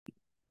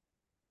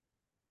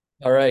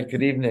All right,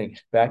 good evening.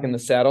 Back in the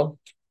saddle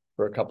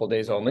for a couple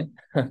days only.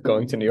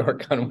 Going to New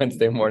York on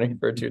Wednesday morning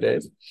for 2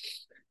 days.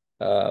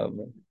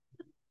 Um,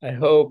 I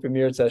hope,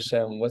 Amir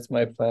Hashem, what's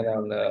my plan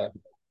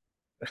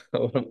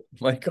on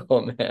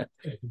Michael, man?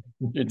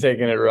 You're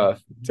taking it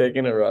rough.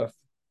 Taking it rough.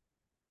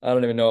 I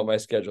don't even know what my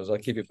schedule is. I'll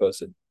keep you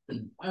posted.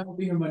 I will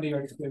be here Monday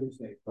or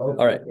Tuesday. All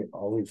right.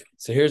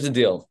 So here's the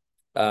deal.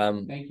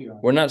 Thank you.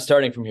 We're not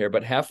starting from here,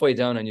 but halfway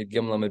down on Yud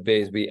Gimel Amud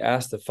Beis, we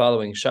asked the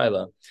following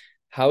shaila: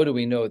 how do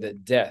we know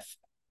that death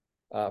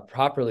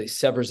properly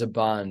severs a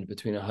bond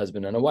between a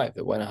husband and a wife?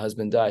 That when a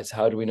husband dies,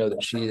 how do we know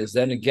that she is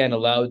then again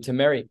allowed to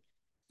marry?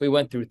 We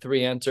went through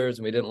three answers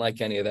and we didn't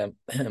like any of them.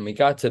 And we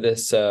got to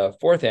this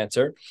fourth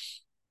answer.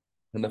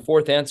 And the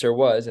fourth answer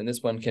was, and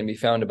this one can be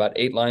found about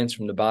 8 lines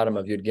from the bottom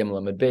of Yud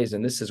Gimel Amud Beis,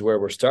 and this is where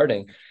we're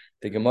starting.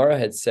 The Gemara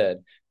had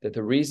said that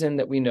the reason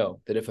that we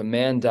know that if a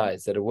man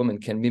dies, that a woman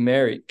can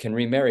remarry,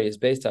 is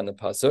based on the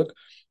pasuk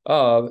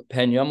of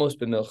Pen Yamos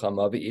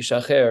b'milchama v'ish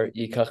acher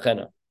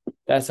yikachena.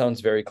 That sounds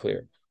very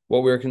clear.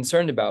 What we're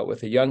concerned about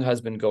with a young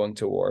husband going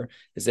to war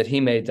is that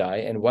he may die,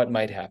 and what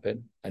might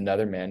happen?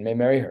 Another man may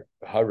marry her.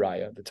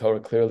 Haraya, the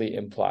Torah clearly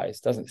implies,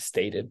 doesn't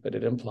state it, but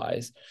it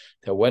implies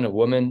that when a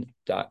woman's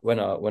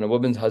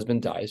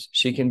husband dies,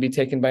 she can be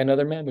taken by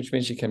another man, which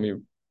means she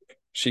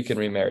can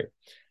remarry.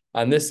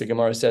 On this, the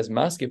Gemara says,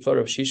 Maski flor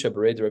of Shisha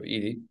bereder of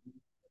Idi,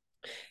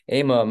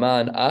 Ema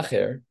man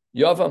acher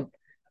yavam.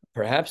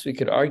 Perhaps we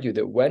could argue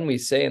that when we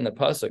say in the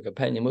pasuk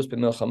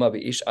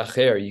ish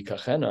acher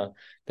yikachena,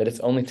 that it's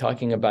only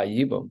talking about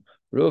Yibum.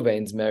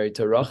 Reuven's married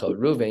to Rachel.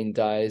 Reuven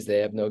dies; they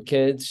have no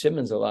kids.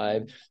 Shimon's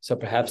alive, so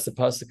perhaps the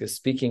pasuk is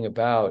speaking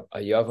about a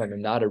yavam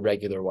and not a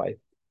regular wife.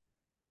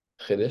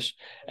 Chiddush.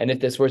 And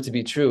if this were to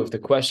be true, if the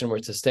question were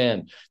to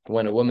stand,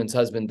 when a woman's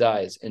husband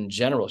dies, in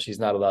general, she's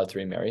not allowed to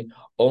remarry.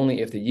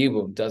 Only if the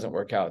Yibum doesn't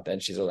work out, then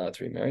she's allowed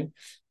to remarry.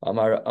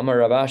 Amar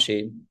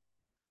Ravashi,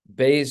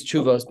 Beis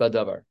Chuvos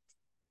Badavar.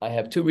 I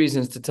have 2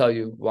 reasons to tell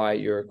you why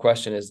your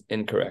question is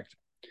incorrect.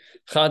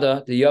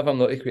 Chada, the Yavam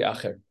lo ikri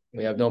acher.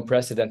 We have no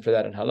precedent for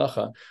that in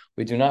halacha.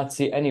 We do not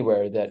see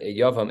anywhere that a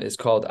Yavam is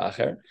called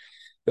acher.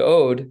 The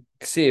Ode,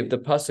 Ksiv, the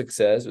pasuk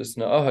says,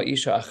 "V'sna'aha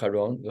isha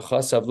acharon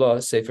v'chasav la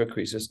sefer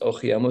krisus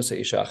ochiyamusa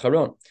isha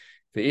acharon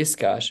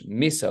v'iskash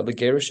misa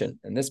l'gerushin."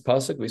 In this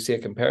pasuk, we see a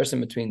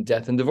comparison between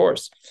death and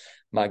divorce.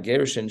 Ma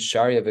gerushin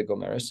sharia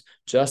v'gomeres,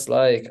 just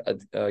like a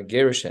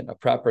gerushin, a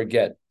proper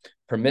get,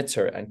 permits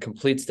her and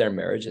completes their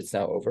marriage, it's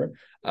now over.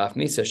 Af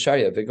misa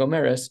sharia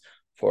v'gomeres.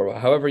 For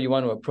however you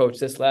want to approach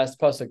this last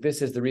pasuk,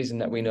 this is the reason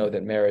that we know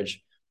that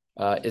marriage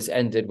is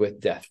ended with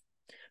death.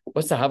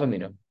 What's the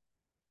havamina?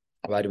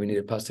 Why do we need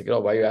a pasuk at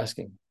all? Why are you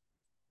asking?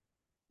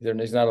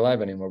 He's not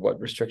alive anymore. What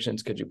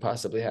restrictions could you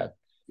possibly have?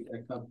 We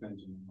got Cub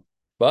fans.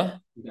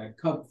 What? We got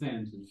Cub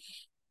fans.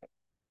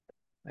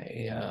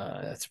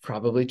 That's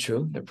probably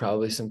true. There are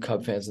probably some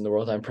Cub fans in the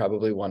world. I'm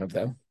probably one of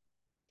them.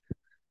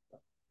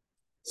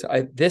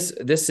 So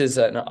this is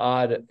an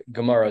odd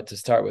Gemara to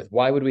start with.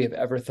 Why would we have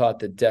ever thought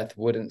that death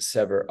wouldn't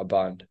sever a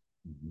bond?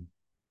 Mm-hmm.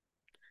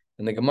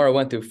 And the Gemara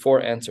went through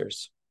 4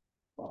 answers.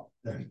 Well,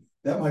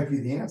 that might be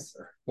the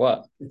answer.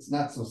 What? It's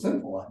not so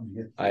simple.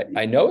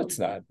 I know it's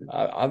not.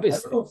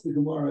 Obviously. I don't know if the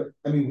Gemara,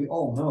 we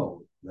all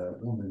know that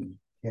a woman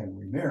can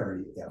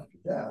remarry after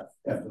death,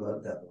 after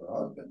the death of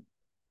her husband.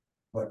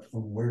 But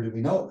from where do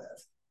we know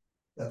that?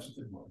 That's what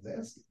the Gemara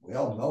is asking. We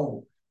all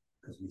know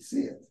because we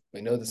see it.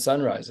 We know the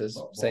sun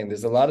rises, saying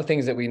there's a lot of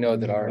things that we know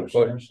that are.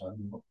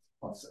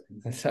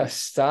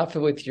 Stop it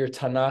with your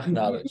Tanakh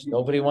knowledge.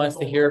 Nobody wants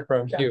to hear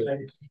from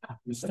you.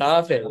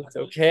 Stop it. It's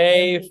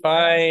okay,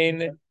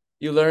 fine.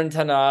 You learned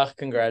Tanakh.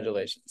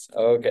 Congratulations.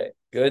 Okay,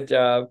 good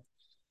job.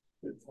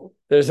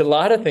 There's a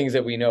lot of things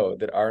that we know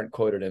that aren't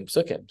quoted in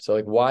Psukim. So,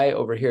 like, why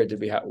over here did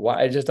we have?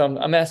 Why?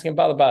 I'm asking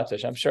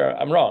Balabatish. I'm sure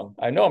I'm wrong.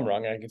 I know I'm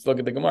wrong. I can look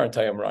at the Gemara and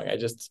tell you I'm wrong.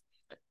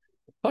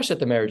 Pashat,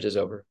 the marriage is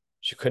over.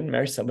 She couldn't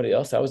marry somebody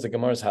else. That was the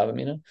Gemara's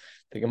havamina.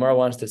 The Gemara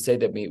wants to say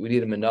that we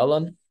need a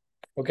minalan.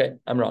 Okay,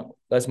 I'm wrong.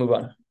 Let's move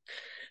on.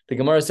 The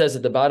Gemara says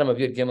at the bottom of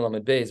Yud Gimel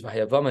Amud Beis,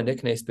 "V'hayavama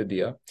niknes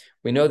b'bia."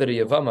 We know that a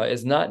yavama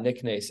is not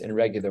niknes in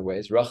regular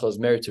ways. Rachel is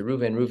married to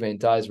Reuven. Reuven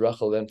dies.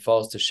 Rachel then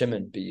falls to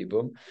Shimon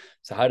b'yibum.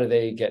 So how do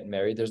they get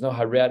married? There's no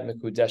harat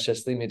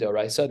mekudeshes limi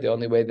d'oraisa. The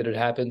only way that it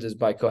happens is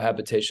by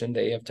cohabitation.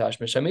 They have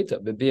tashma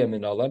shamita b'bia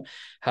minalan.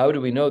 How do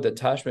we know that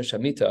tashma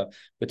shamita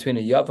between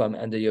a yavam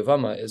and a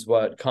yavama is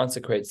what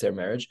consecrates their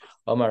marriage?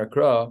 Amar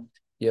Kra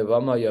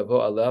yavama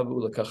yavo alav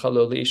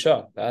ulakachalo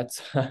liisha.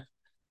 That's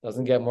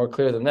doesn't get more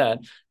clear than that.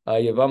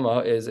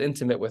 Yavama is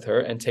intimate with her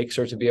and takes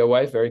her to be a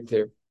wife. Very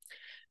clear.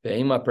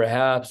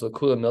 Perhaps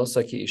lakula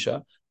milsa ki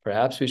isha.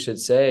 Perhaps we should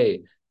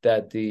say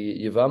that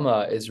the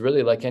Yavama is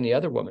really like any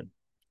other woman,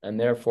 and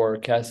therefore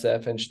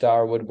kasef and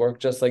shtar would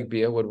work just like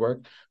bia would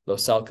work. Lo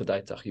sal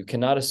kadaitach. You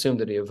cannot assume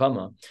that a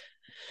Yavama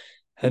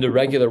and a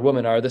regular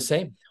woman are the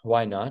same.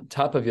 Why not?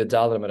 Top of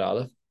Yadal Amud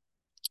Aleph.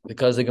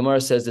 Because the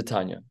Gemara says the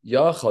Tanya,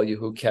 Yachal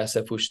Yehu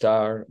Kesef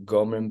Ushtar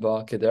Gomrim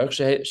Ba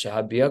Kederch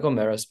Shehabia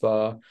Gomeras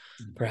Ba.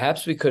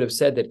 Perhaps we could have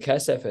said that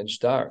Kesef and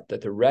Shtar,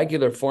 that the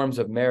regular forms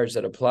of marriage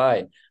that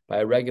apply by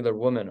a regular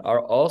woman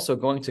are also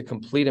going to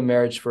complete a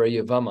marriage for a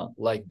Yavama,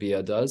 like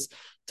Bia does.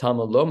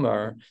 Talmud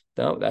Lomar,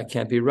 no, that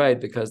can't be right,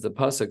 because the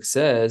pasuk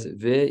says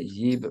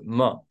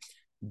V'yibma.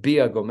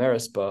 Bia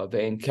gomeresba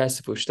ve'in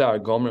kesef u'shtar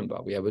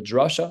gomrimba. We have a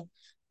drasha,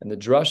 and the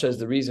drasha is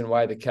the reason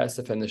why the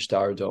kesef and the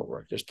shtar don't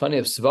work. There's plenty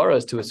of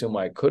svaras to assume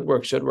why it could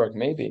work, should work,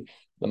 maybe.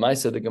 The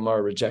Maisa, the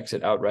Gemara rejects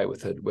it outright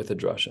with a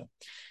drasha.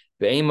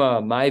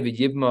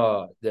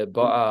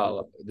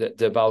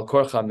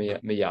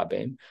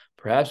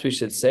 Perhaps we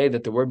should say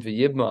that the word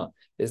v'yibma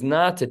is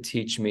not to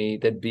teach me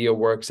that bia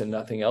works and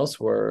nothing else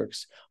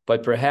works,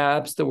 but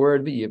perhaps the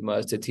word v'yibma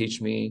is to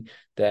teach me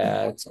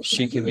that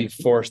she can be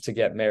forced to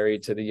get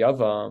married to the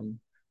yavam.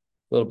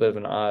 A little bit of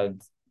an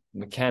odd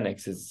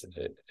mechanics.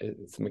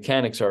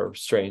 Mechanics are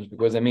strange,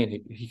 because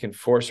he can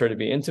force her to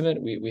be intimate.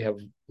 We have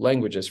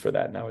languages for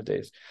that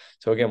nowadays.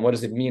 So again, what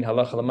does it mean?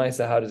 Halacha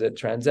l'maisa, how does it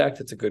transact?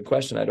 It's a good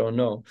question. I don't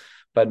know.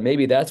 But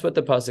maybe that's what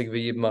the pasuk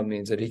v'yibma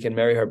means, that he can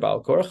marry her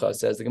bal korcha.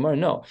 Says the Gemara,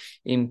 no.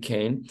 Im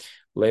kain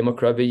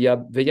le'makra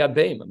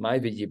v'yabeim. My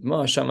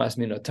v'yibma shamas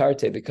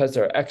minotarte. Because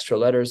there are extra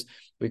letters,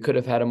 we could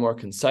have had a more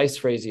concise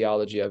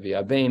phraseology of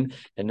v'yabeim,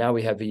 and now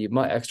we have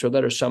v'yibma, extra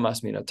letters,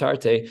 shamas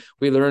minotarte.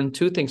 We learn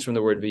two things from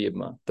the word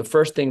v'yibma. The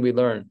first thing we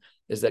learn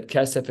is that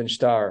kesef and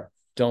shtar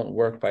don't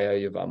work by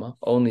a yavama,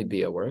 only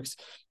bia works.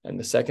 And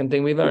the second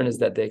thing we learn is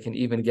that they can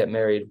even get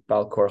married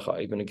bal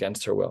korcha, even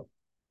against her will.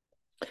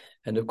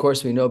 And of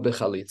course, we know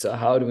b'chalitza.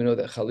 How do we know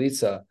that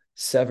chalitza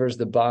severs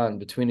the bond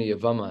between a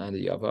yavama and a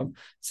yavam? It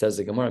says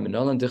the Gemara,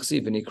 "Minolan dichsi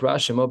v'nikra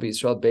shemo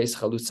b'Yisrael beis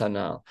chalutza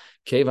na'al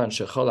kevan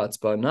shechol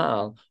atzba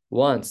na'al."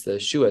 Once the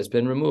shoe has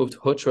been removed,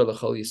 hutra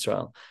l'chol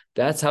Yisrael.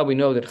 That's how we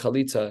know that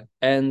chalitza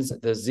ends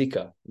the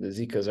zika. The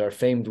zika is our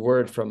famed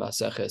word from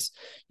Maseches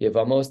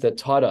Yevamos that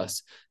taught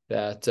us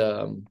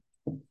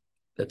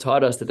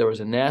that there was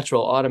a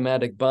natural,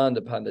 automatic bond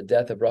upon the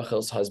death of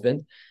Rachel's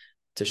husband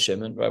to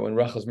Shimon, right? When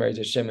Rachel's married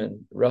to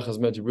Shimon, Rachel's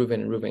married to Reuven,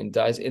 and Reuven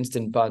dies,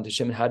 instant bond to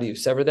Shimon. How do you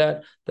sever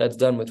that? That's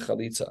done with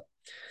chalitza.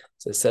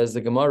 So it says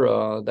the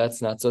Gemara,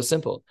 that's not so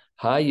simple.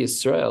 Ha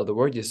Yisrael, the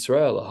word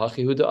Yisrael,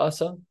 hachi hu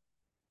da'asa.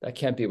 That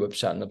can't be what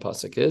Pshat in the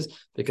pasuk is,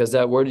 because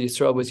that word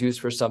Yisrael was used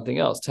for something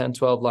else. 10,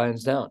 12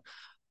 lines down.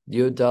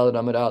 Yud Daled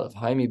Amud Aleph.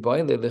 Haimi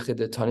boile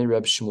lichidetani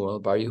Reb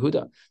Shmuel Bar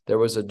Yehuda. There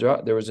was a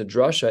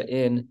drasha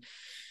in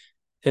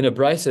a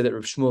brisa that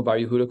Reb Shmuel Bar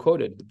Yehuda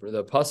quoted.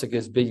 The pasuk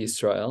is Bi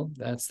Yisrael.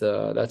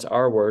 That's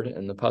our word,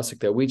 and the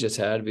pasuk that we just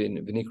had,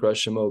 V'nikra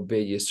Shemo Bi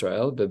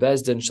Yisrael,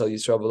 Bebezdin Shel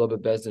Yisrael V'lo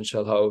Bebezdin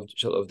Shel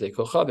Ovdei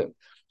Kochavim.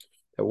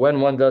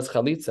 When one does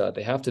chalitza,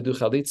 they have to do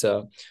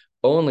chalitza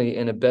only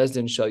in a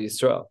bezdin Shel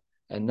Yisrael,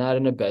 and not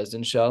in a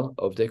bezdin Shel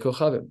Ovdei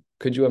Kochavim.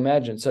 Could you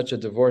imagine such a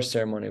divorce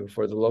ceremony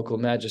before the local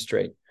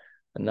magistrate,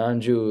 a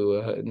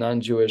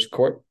non-Jewish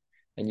court?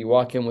 And you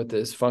walk in with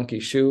this funky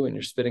shoe and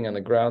you're spitting on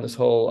the ground, this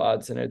whole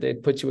odd center,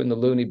 they'd put you in the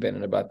loony bin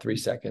in about 3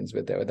 seconds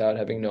without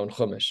having known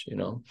chumash,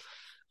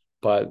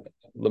 But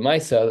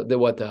l'maisa,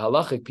 what the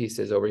halachic piece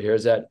is over here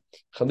is that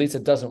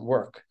chalitza doesn't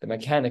work. The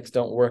mechanics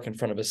don't work in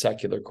front of a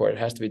secular court. It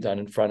has to be done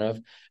in front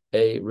of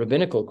a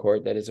rabbinical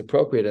court that is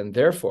appropriate, and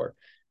therefore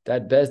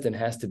that bezdin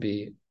has to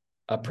be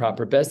a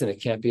proper bezdin.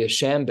 It can't be a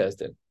sham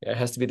bezdin. It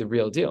has to be the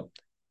real deal.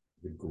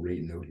 A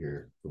great note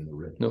here from the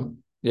Rit. No.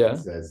 Yeah. It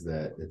says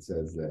that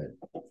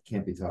it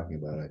can't be talking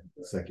about a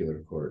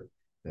secular court,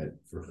 that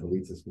for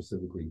chalitza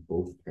specifically,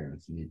 both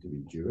parents need to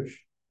be Jewish.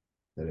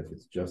 That if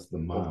it's just the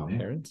mom,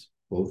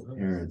 both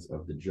parents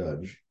of the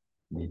judge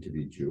need to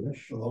be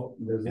Jewish.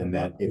 And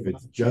that if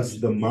it's just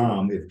the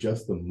mom, if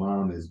just the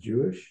mom is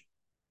Jewish,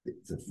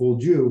 it's a full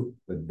Jew,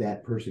 but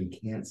that person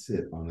can't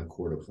sit on the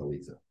court of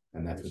chalitza.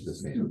 And that's what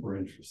this means. Super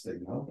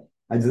interesting, no?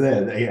 I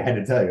had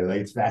to tell you,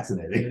 it's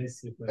fascinating.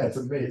 That's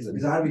amazing.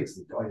 He's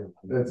obviously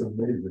That's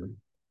amazing.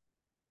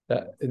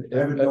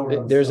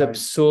 There's a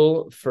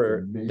psul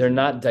for they're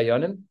not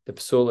dayanim. The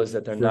psul is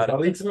that they're not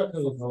chalitza.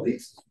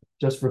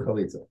 Just for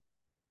chalitza.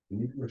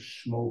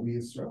 Shmo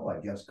Yisrael, I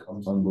guess,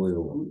 comes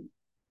unbelievable.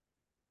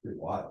 Pretty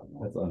wild.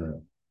 That's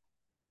unreal.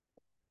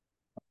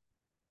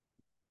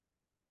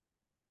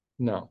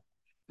 No,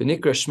 the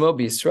nikra shmo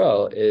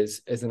b'Yisrael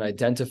is an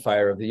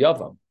identifier of the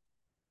yavam.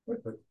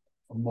 But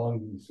among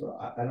Yisrael,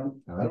 I don't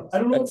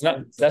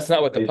know. That's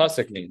not what the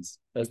pasuk means.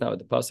 That's not what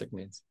the pasuk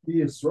means.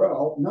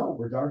 Yisrael, no,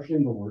 we're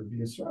darshaning the word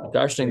Yisrael.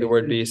 Darshaning the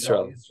word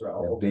Yisrael.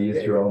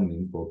 Yisrael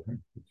means both.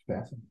 It's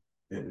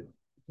fascinating.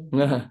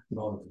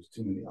 No, there's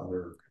too many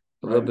other.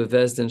 Lo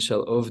bevezdin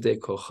shel ovdei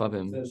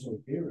kochavim.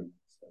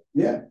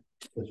 Yeah,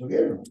 that's what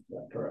Gerim.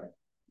 Correct.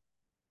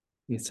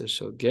 Yitzah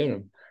shel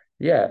gerim.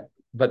 Yeah,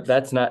 but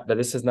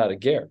this is not a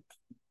ger.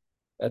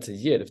 That's a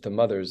yid. If the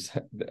mother's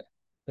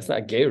that's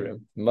not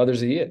gerim. The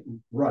mother's a yid.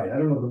 Right. I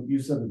don't know. You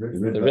said the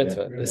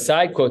Ritva. The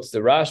side quotes the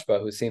Rashba,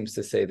 who seems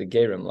to say the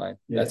gerim line.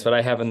 Yeah. That's what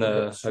I have in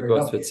the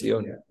Hagos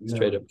Vitzion.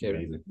 Straight up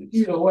gerim.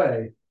 Either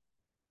way.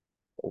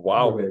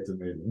 Wow. It's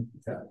amazing.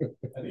 I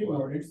think what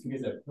more interesting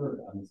is I've heard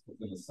on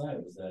the side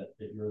was that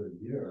if you're a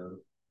year,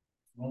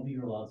 I don't think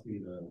you're allowed to be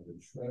the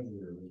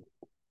treasurer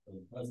or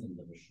the president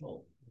of a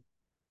shul.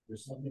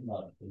 there's something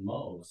about the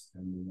most,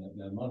 and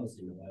the most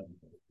you have.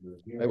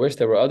 I wish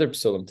there were other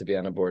psulim to be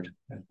on a board.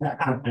 Yeah.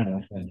 But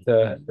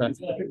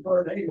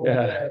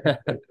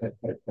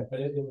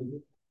it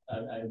was,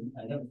 I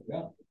never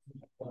forgot.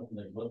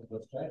 Like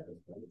what's practice,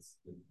 but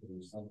there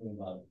was something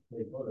about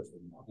play voters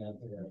and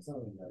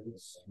something that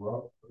was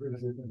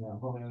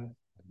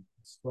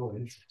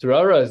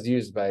Torah is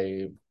used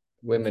by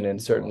women in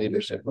certain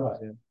leadership. but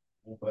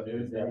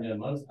it was in a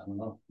month, I don't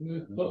know.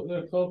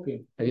 They're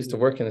cloaking. I used to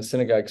work in the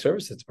synagogue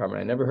services department.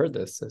 I never heard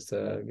this. It's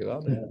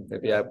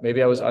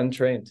maybe I was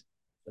untrained.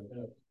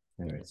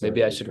 Anyway,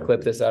 Maybe I should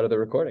clip this out of the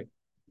recording.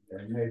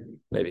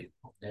 Maybe.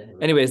 Yeah.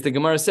 Anyways, the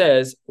Gemara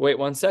says, wait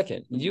 1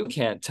 second. You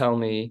can't tell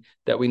me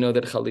that we know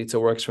that chalitza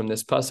works from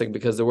this pasuk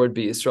because the word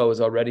Bi Yisrael was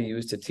already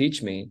used to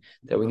teach me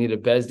that we need a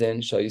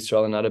bezdin, shall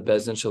Yisrael, and not a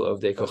bezdin, shall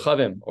ovdei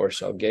kochavim, or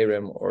shall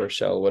gerim, or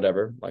shall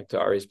whatever, like to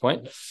Ari's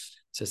point.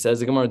 So it says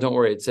the Gemara, don't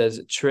worry. It says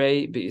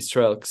Trey Bi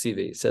Yisrael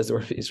ksivi. It says the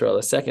word Bi Yisrael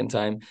a second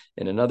time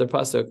in another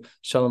pasuk.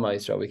 Shalom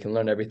Yisrael. We can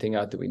learn everything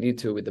out that we need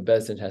to. With the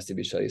bezdin has to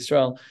be shal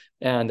Yisrael,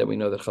 and that we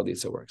know that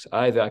chalitza works. We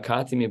have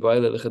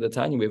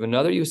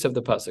another use of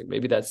the pasuk.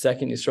 Maybe that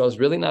second Yisrael is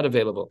really not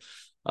available.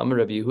 Amar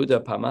Rabbi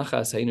Yehuda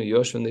pamachas haynu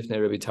yoshvin lifnei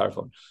Rabbi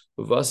Tarfon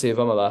uvasi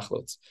yavam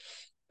alachlotz.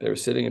 They were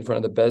sitting in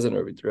front of the bezdin.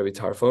 Rabbi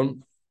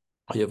Tarfon.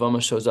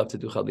 Yavama shows up to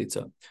do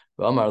chalitza.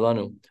 Amar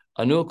lanu.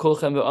 Anu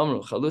kolchem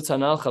ve'amru chalutz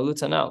anal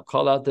chalutz anal.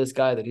 Call out this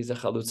guy that he's a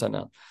chalutz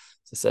anal.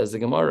 So says the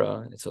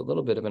Gemara. It's a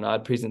little bit of an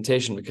odd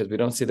presentation because we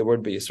don't see the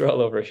word Bi Yisrael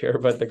over here,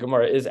 but the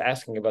Gemara is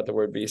asking about the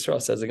word Bi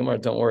Yisrael. Says the Gemara,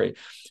 don't worry.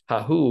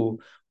 Hahu,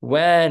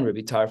 when Rabbi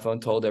Tarfon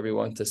told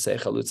everyone to say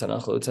chalutz anal,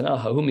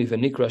 hahu mi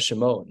v'nikra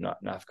shemo,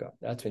 not nafka.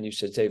 That's when you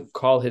should say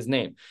call his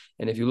name.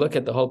 And if you look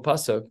at the whole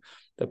pasuk,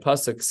 the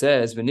pasuk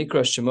says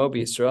v'nikra shemo Bi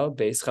Yisrael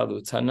beis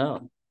chalutz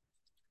anal.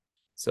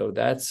 So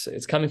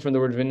it's coming from the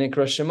word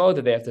v'nikra shemo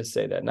that they have to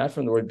say that, not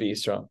from the word Bi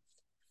Yisrael.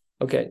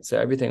 Okay, so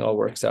everything all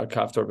works out.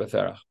 Kaftor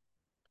beferach.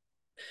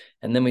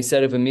 And then we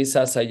said of a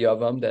misas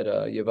hayavam that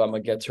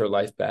Yavama gets her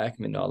life back.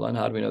 Minalan.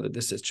 How do we know that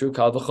this is true?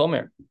 Kal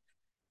v'chomer.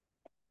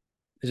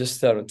 I just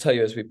to tell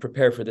you as we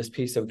prepare for this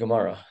piece of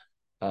Gemara.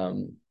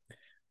 Kal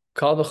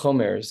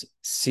v'chomers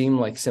seem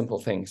like simple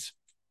things,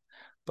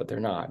 but they're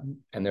not.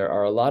 And there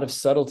are a lot of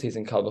subtleties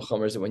in kal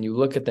v'chomers that when you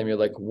look at them, you're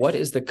like, what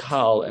is the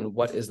kal and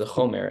what is the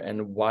chomer?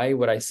 And why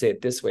would I say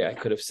it this way? I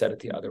could have said it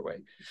the other way.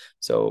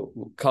 So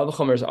kal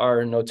v'chomers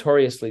are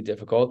notoriously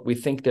difficult. We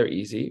think they're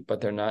easy,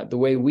 but they're not. The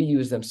way we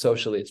use them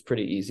socially, it's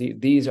pretty easy.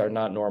 These are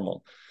not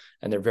normal.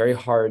 And they're very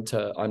hard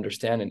to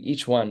understand. And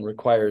each one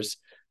requires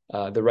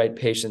the right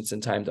patience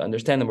and time to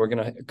understand them. We're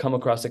going to come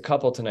across a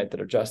couple tonight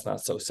that are just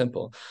not so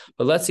simple.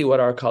 But let's see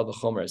what our kal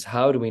v'chomer is.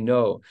 How do we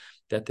know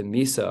that the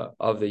misa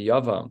of the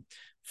yavam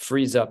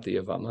frees up the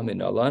yavam?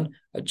 Aminalan,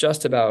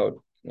 just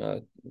about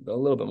a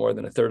little bit more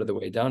than a third of the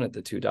way down at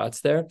the 2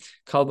 dots there.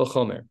 Kal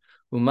v'chomer.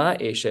 Uma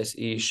eshes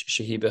ish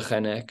shehi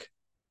bechenek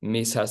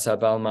misas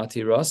habal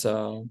mati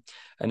rasa.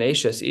 An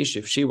eshes ish,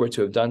 if she were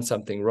to have done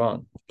something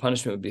wrong,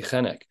 punishment would be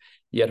chenek.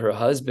 Yet her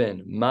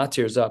husband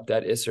matirs up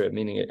that isra,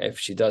 meaning if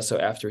she does so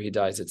after he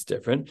dies, it's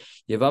different.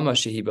 Yavama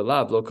shehi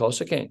belab lo kol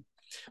shekain.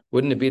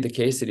 Wouldn't it be the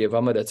case that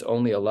Yavama that's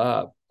only a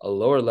lab, a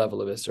lower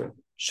level of isra,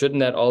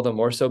 shouldn't that all the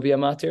more so be a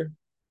matir?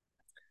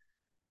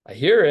 I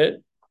hear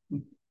it,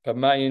 but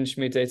ma'yin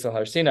shmit eitzel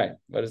har Sinai.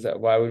 What is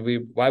that? Why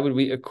would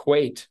we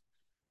equate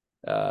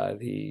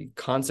the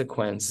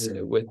consequence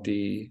with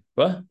the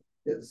what?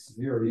 It's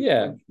very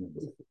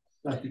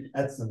not the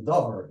etzem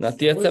davar. Not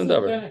the etzem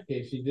davar.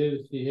 She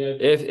did. She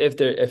had.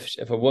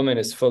 If a woman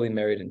is fully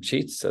married and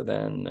cheats, so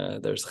then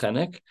there's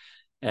chenek.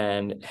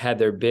 And had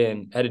it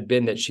been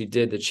that she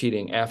did the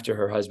cheating after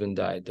her husband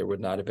died, there would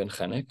not have been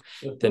chenek.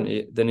 Then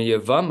a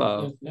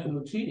yavama,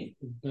 No cheating.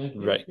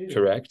 right?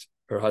 Correct.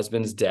 Her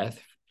husband's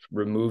death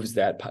removes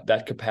that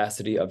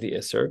capacity of the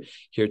isser.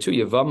 Here too,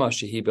 yavama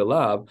shehi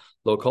belab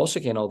lo kol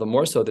shekain. All the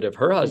more so that if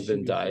her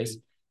husband dies,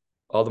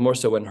 all the more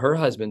so when her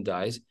husband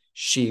dies,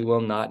 she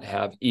will not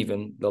have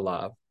even the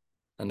lab.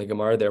 And the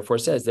Gemara therefore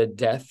says that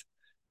death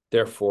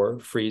therefore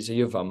frees a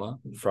yavama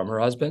from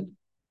her husband.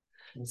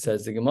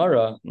 Says the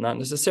Gemara, not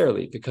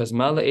necessarily, because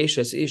mala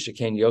eshes isha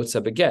kain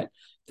yotza beget.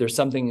 There's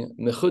something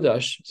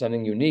mechudash,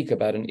 something unique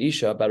about an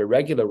isha, about a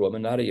regular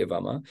woman, not a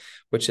yavama,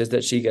 which is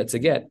that she gets a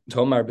get.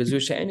 Tomar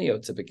bezusha any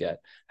yotza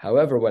beget.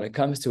 However, when it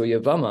comes to a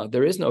yavama,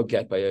 there is no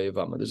get by a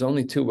yavama. There's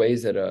only 2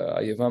 ways that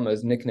a yavama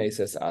is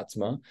nikneses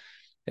atzma.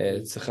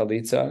 It's a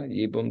chalitza,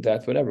 yibum,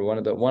 death, whatever, one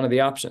of the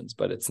options,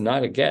 but it's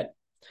not a get.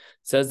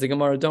 Says the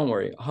Gemara, don't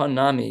worry.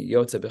 Hanami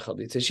yotza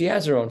bechalitza. She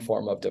has her own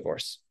form of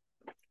divorce.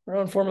 Her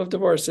own form of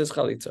divorce is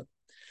chalitza.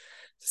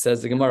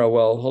 Says the Gemara,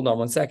 well, hold on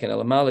 1 second.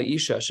 Mala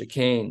eshes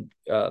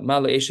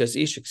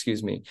ish,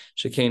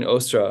 shekain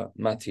osra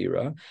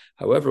matira.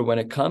 However, when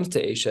it comes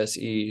to eshes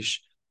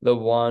ish, the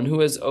one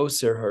who is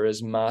osir her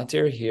is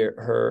matir here.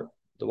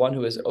 The one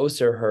who is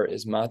osir her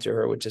is matir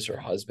her, which is her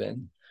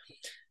husband.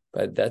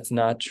 But that's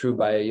not true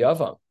by a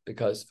yavam,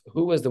 because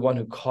who was the one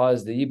who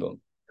caused the yibum?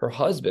 Her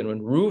husband.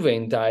 When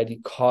Ruvain died, he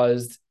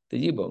caused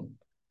the yibum.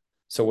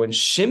 So when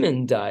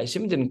Shimon died,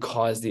 Shimon didn't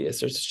cause the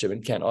Isser, so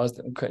Shimon can't cause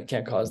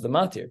the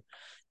Matir.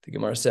 The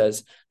Gemara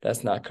says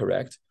that's not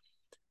correct.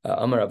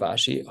 Amar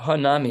Avashi,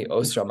 Hanami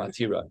Osra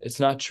Matira. It's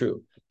not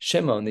true.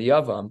 Shimon, the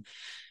Yavam,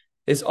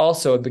 is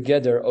also a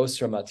Begeder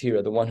Osra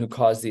Matira. The one who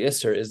caused the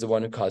Isser is the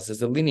one who causes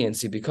the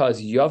leniency,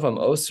 because Yavam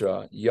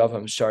Osra,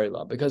 Yavam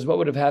Sharila. Because what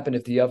would have happened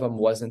if the Yavam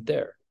wasn't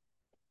there?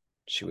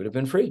 She would have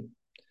been free.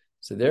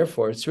 So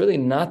therefore, it's really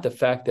not the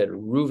fact that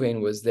Ruvain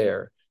was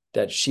there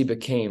that she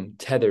became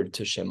tethered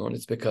to Shimon.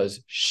 It's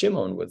because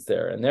Shimon was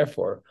there, and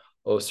therefore,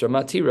 Osra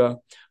Matira,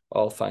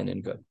 all fine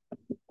and good.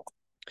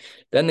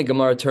 Then the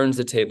Gemara turns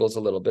the tables a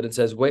little bit and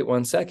says, wait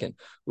 1 second.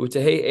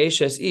 Maybe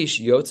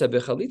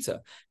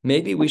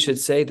we should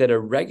say that a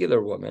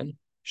regular woman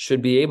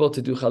should be able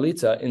to do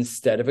chalitza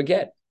instead of a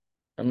get.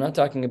 I'm not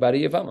talking about a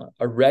yavama,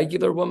 a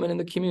regular woman in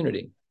the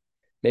community.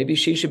 Maybe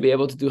she should be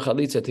able to do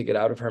chalitza to get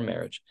out of her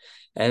marriage.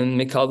 And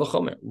mikal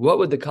v'chomer. What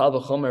would the kal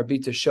v'chomer be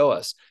to show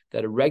us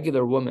that a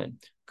regular woman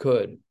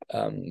could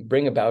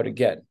bring about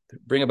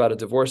a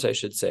divorce, I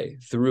should say,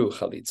 through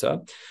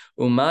chalitza?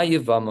 Uma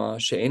yavama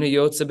she'ena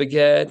yotze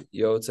beged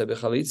yotze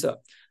bechalitza.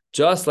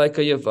 Just like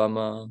a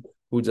yavama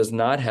who does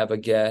not have a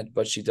get,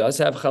 but she does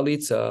have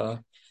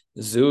chalitza.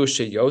 Zu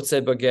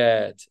sheyotze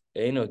beged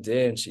eno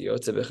din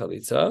sheyotze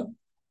bechalitza.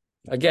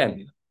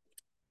 Again,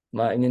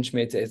 why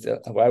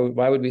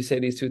would we say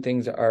these two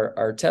things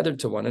are tethered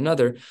to one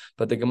another?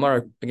 But the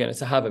Gemara, again,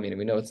 it's a havamina.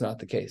 We know it's not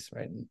the case,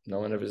 right? No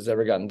one has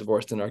ever gotten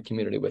divorced in our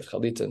community with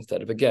chalitza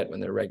instead of a get when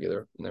they're a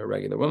regular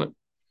woman.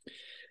 It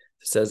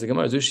says the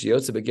Gemara, that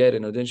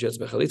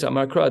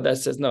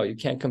says no, you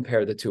can't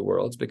compare the two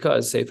worlds,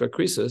 because Sefer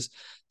Krisus,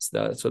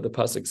 that's what the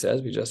pasuk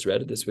says. We just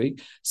read it this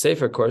week.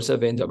 Sefer Korsa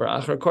vein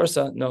davar achar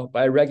Korsa. No,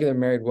 by a regular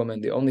married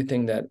woman, the only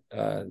thing that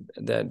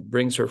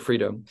brings her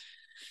freedom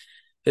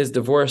is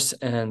divorce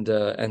and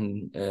death,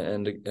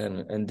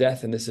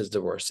 and this is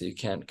divorce, so you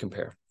can't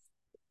compare.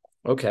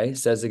 Okay,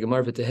 says the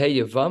Gemara, v'tehei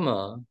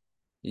yavama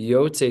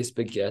yotzeis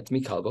beget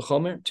mikal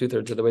v'chomer.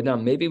 2/3 of the way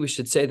down. Maybe we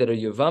should say that a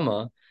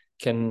yavama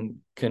can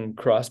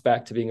cross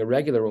back to being a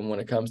regular one when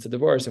it comes to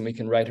divorce, and we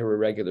can write her a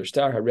regular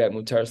star. Harei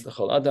mutaris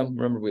l'chol adam.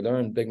 Remember, we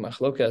learned big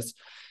machlokas.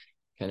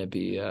 Can it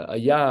be a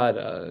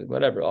yad,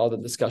 whatever? All the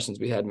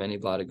discussions we had many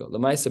blot ago.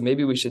 Lamaisa,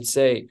 maybe we should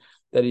say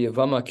that a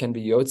yavama can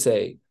be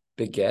yotzei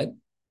beget.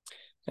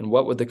 And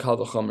what would the kal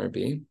v'chomer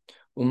be?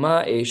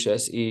 Uma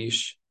eshes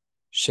ish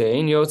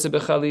shein yotze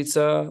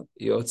bechalitza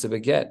yotze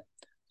beget.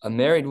 A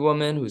married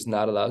woman who's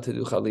not allowed to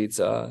do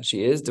chalitza,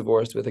 she is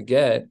divorced with a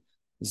get.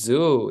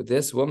 Zu,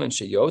 this woman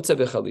sheyotze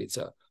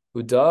bechalitza,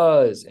 who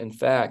does in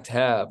fact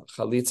have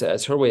chalitza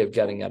as her way of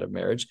getting out of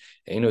marriage.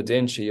 Eino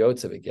din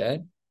sheyotze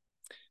beget.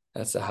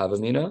 That's the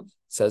havamina.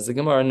 Says the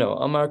Gemara. No,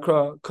 amar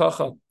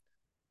kacha.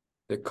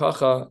 The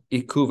kacha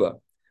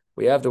ikuva.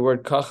 We have the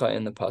word kacha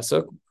in the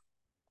pasuk.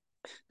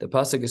 The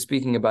pasuk is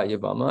speaking about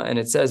Yavama, and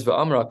it says,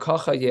 "V'amra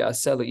kacha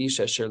ye'aseh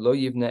isha asher lo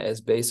yivne es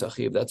beis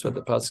achiv." That's what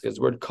the pasuk is.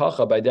 The word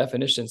kacha, by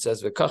definition,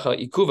 says v'kacha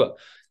ikuva.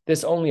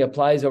 This only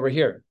applies over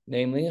here.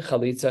 Namely,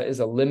 chalitza is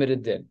a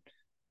limited din.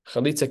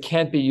 Chalitza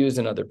can't be used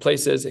in other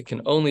places. It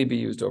can only be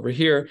used over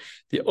here.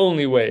 The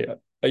only way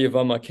a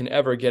Yavama can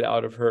ever get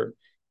out of her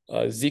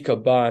zika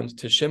bond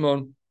to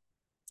Shimon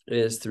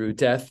is through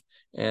death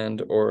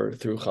and or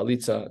through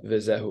chalitza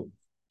v'zehu.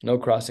 No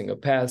crossing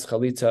of paths.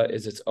 Chalitza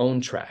is its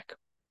own track.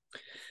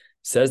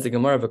 Says the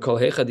Gemara, lo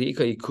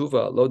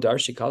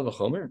darshi kal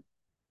v'chomer.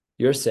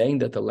 You're saying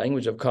that the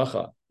language of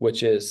kacha,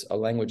 which is a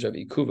language of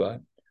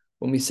ikuva,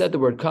 when we said the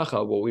word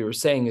kacha, what we were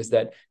saying is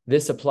that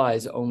this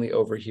applies only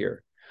over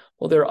here.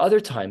 Well, there are other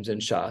times in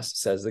Shas,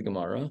 says the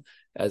Gemara,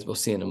 as we'll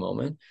see in a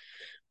moment.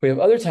 We have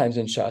other times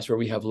in Shas where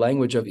we have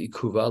language of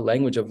ikuva,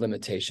 language of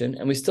limitation,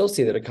 and we still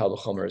see that a kal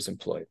v'chomer is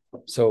employed.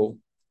 So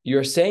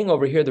you're saying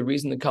over here the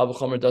reason the kal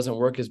v'chomer doesn't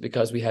work is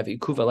because we have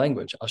ikuva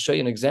language. I'll show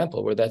you an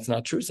example where that's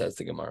not true, says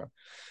the Gemara.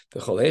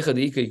 Yom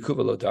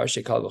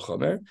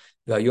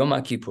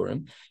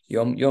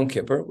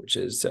Kippur, which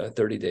is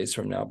 30 days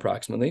from now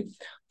approximately.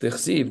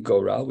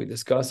 Goral, we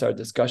discuss our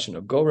discussion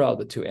of Goral,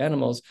 the two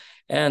animals,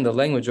 and the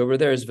language over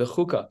there is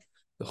v'chuka.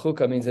 The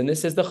chuka means, and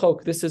this is the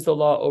chok, this is the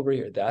law over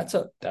here. That's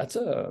an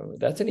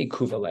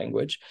ikuva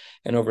language.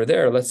 And over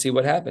there, let's see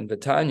what happened.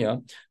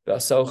 V'tanya,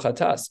 v'asau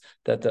chatas,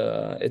 that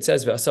it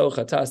says v'asau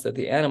chatas, that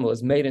the animal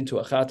is made into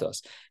a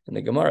chatas. And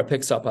the Gemara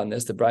picks up on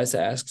this. The Brisa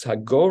asks,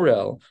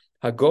 Hagoral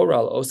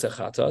ose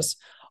chatas.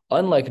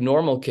 Unlike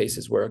normal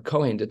cases where a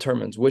Kohen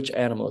determines which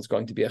animal is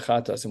going to be a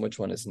chatas and which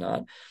one is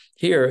not,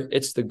 here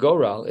it's the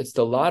goral, it's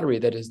the lottery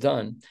that is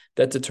done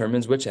that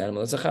determines which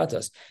animal is a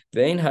chatas.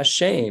 Vein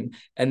hashem,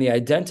 and the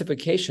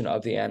identification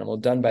of the animal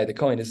done by the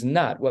Kohen is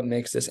not what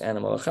makes this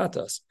animal a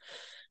chatas,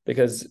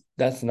 because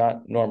that's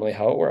not normally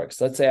how it works.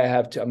 Let's say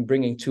I'm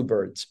bringing two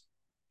birds.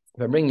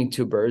 If I'm bringing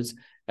two birds,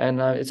 and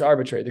it's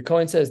arbitrary. The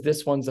Kohen says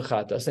this one's a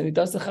chatas, and he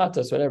does the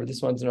chatas, whatever,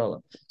 this one's an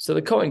olam. So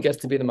the Kohen gets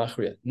to be the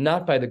machriya,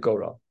 not by the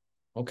goral.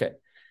 Okay.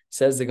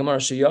 Says the Gemara,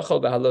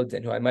 Sheyachol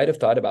b'halodin, who I might have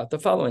thought about the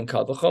following,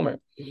 kal v'chomer.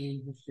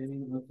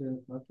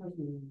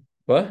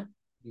 What?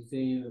 You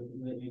say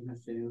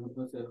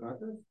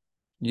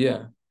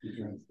Yeah.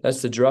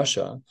 That's the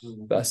drasha.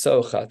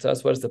 Baso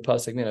chatas. What does the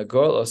pasuk mean? A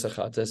gorel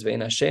osachatas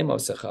ve'in Hashem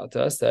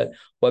osachatas. That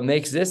what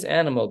makes this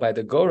animal by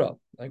the gorel,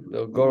 like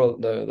the gorel,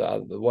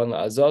 the one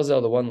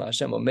Azazel, the one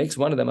Hashem, what makes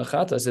one of them a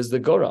chatas is the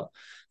gorel.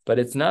 But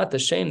it's not the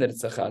shame that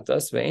it's a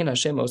chatas. Ve'in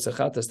Hashem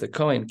osachatas. The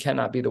Kohen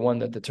cannot be the one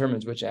that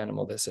determines which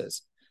animal this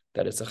is,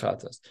 that it's a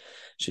chatas.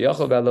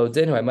 Sheyachol v'alo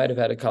dinu. I might have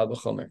had a kal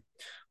v'chomer.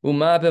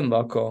 Uma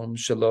b'makom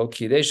shelo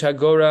kidesh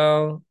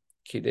hagorel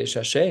kidesh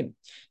Hashem.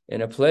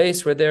 In a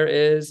place where there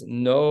is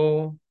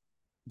no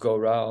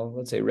goral,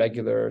 let's say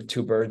regular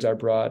 2 birds are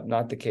brought,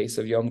 not the case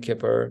of Yom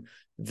Kippur,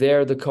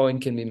 there the Kohen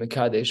can be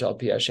Mekadesh al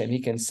Pi Hashem. He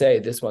can say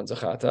this one's a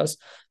chatas.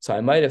 So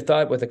I might have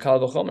thought with a kal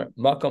v'chomer,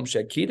 makom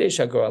shekidesh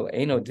hagoral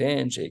eino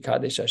din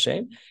sheikadesh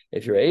Hashem.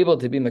 If you're able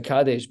to be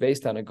Mekadesh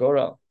based on a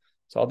goral,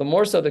 so all the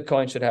more so the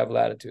Kohen should have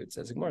latitude.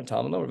 Says Gemara,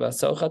 Talmud,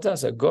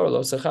 chatas, a goral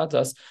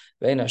osechatas,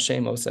 ve'in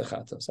Hashem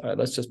osechatas. All right,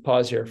 let's just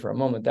pause here for a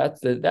moment.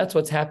 That's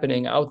what's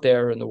happening out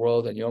there in the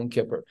world on Yom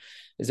Kippur,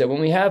 is that when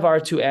we have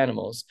our 2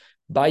 animals,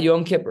 by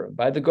Yom Kippur,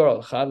 by the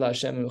goral, chad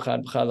laHashem and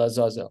chad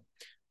laZazel,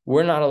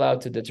 we're not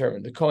allowed to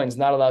determine, the Kohen's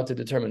not allowed to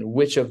determine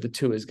which of the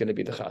 2 is going to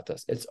be the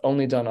chatas. It's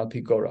only done al pi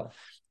goral.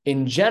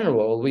 In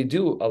general, we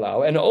do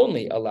allow and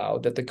only allow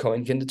that the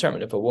Kohen can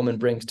determine. If a woman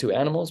brings 2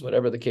 animals,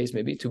 whatever the case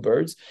may be, 2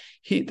 birds,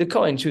 the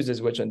Kohen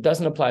chooses which one.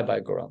 Doesn't apply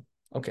by goral.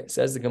 Okay,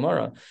 says the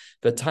Gemara,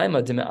 the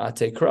taima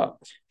d'me'ate kra.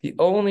 The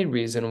only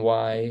reason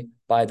why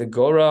by the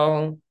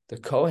goral the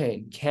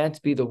Kohen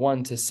can't be the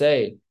one to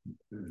say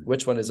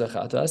which one is a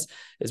chatas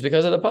is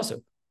because of the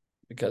pasuk.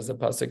 Because the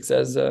pasuk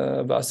says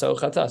v'asau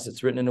chatas.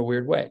 It's written in a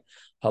weird way.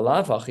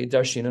 Halav hachi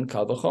darshinan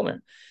kal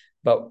v'chomer.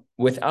 But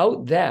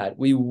without that,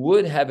 we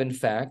would have, in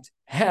fact,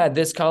 had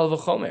this kal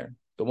v'chomer,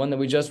 the one that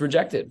we just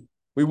rejected.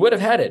 We would have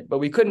had it, but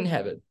we couldn't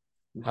have it.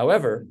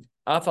 However,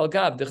 afal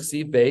gav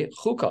d'chsiv be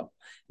chuka.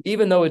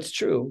 Even though it's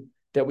true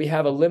that we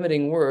have a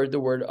limiting word, the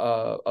word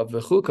of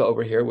v'chuka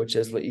over here, which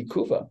is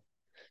le'ikuva.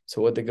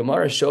 So what the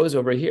Gemara shows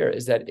over here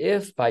is that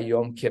if by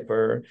Yom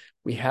Kippur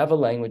we have a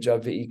language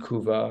of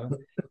ve'ikuva,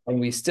 and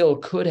we still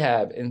could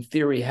have, in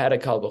theory, had a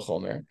kal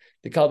v'chomer,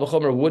 the kal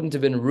v'chomer wouldn't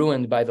have been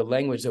ruined by the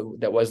language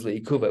that was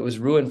le'ikuva. It was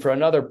ruined for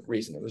another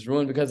reason. It was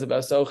ruined because of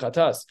aso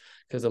chatas,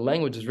 because the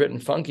language is written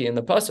funky in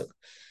the pasuk.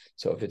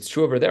 So if it's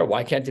true over there,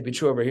 why can't it be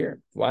true over here?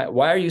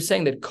 Why are you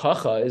saying that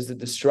kacha is the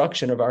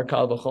destruction of our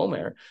kal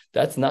v'chomer?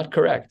 That's not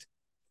correct.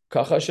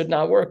 Kacha should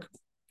not work.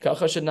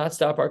 Kacha should not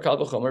stop our kal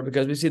v'chomer,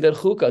 because we see that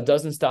chukah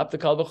doesn't stop the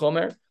kal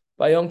v'chomer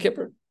by Yom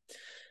Kippur.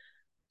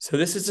 So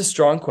this is a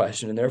strong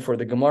question, and therefore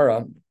the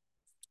Gemara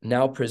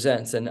now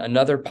presents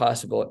another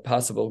possible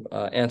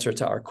answer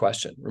to our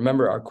question.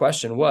 Remember, our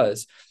question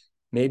was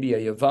maybe a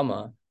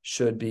yavama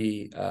should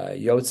be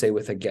yotze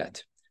with a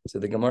get. So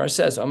the Gemara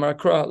says, Amar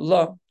Kra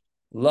la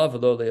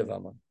v'lo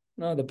leyavama.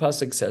 No, the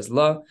pasuk says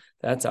la.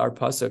 That's our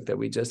pasuk that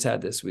we just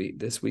had this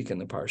week in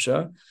the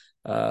parsha.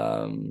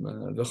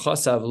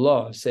 V'chasav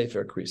la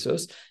sefer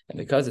krisos, and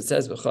because it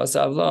says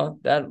v'chasav la,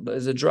 that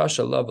is a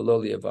drasha la v'lo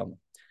liyavama.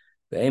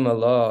 Ve'ema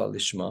la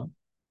lishma.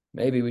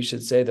 Maybe we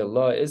should say that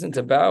law isn't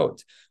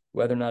about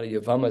whether or not a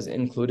yavama is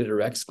included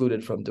or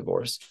excluded from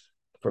divorce,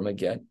 from a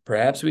get.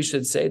 Perhaps we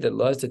should say that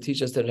law is to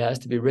teach us that it has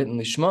to be written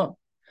lishma.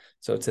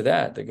 So to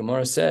that, the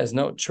Gemara says,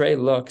 no, trei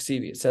la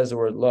ksivi. It says the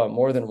word law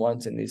more than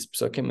once in these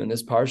psukim, in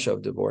this parsha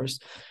of divorce.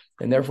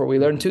 And therefore, we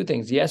learn 2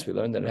 things. Yes, we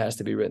learned that it has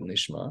to be written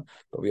lishma,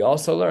 but we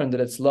also learned that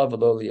it's la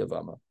v'lo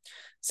liyavama.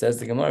 Says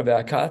the Gemara,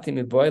 ve'akati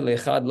miboy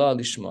lechad la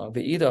lishma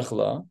ve'idach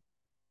la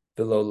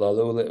v'lo la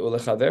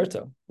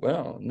ulechaverta.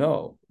 Well,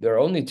 no, there are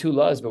only 2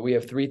 laws, but we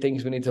have 3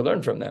 things we need to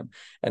learn from them.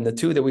 And the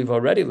 2 that we've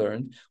already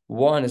learned,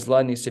 one is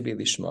la needs to be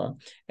lishma,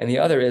 and the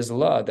other is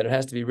la, that it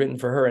has to be written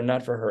for her and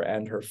not for her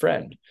and her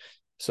friend.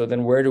 So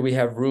then where do we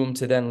have room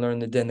to then learn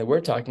the din that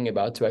we're talking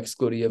about to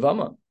exclude a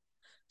yavama?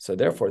 So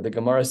therefore, the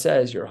Gemara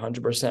says, you're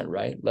 100%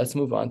 right. Let's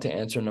move on to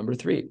answer number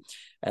 3.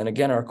 And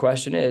again, our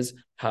question is,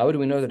 how do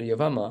we know that a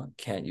yavama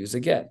can't use a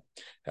get?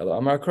 Hello,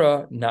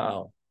 Amarkra,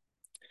 na'al.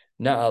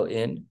 Na'al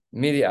in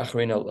midi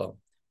achrina lo.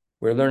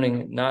 We're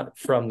learning not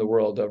from the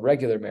world of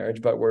regular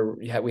marriage, but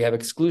we have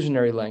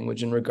exclusionary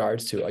language in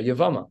regards to a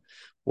yavama.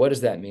 What does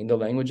that mean? The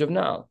language of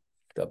na'al.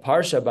 The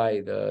parsha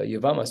by the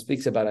yavama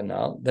speaks about a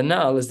na'al. The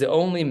na'al is the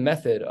only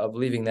method of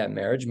leaving that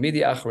marriage.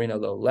 Midi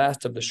achrina lo,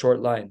 last of the short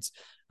lines.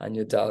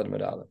 You're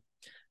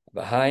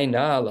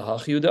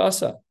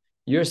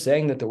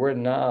saying that the word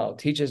na'al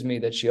teaches me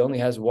that she only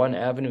has one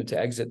avenue to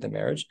exit the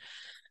marriage.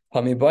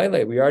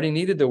 We already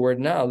needed the word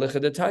na'al.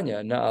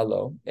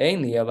 Na'alo,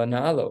 ainli ela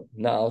na'alo.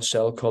 Na'al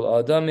shel kol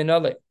adam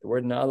minale. The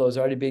word na'alo is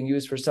already being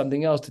used for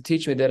something else to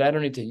teach me that I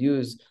don't need to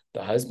use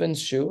the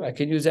husband's shoe. I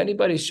can use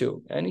anybody's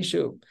shoe, any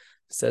shoe.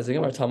 Says the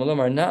Gemara,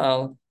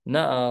 na'al.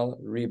 Na'al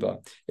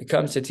riba. It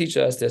comes to teach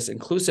us this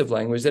inclusive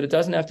language that it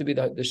doesn't have to be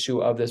the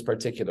shoe of this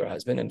particular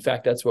husband. In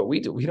fact, that's what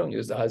we do. We don't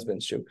use the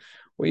husband's shoe.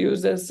 We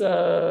use this,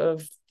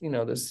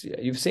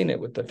 you've seen it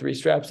with the 3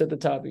 straps at the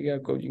top.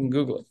 You can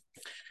Google it.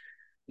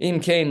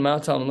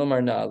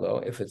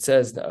 If it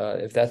says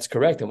if that's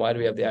correct, then why do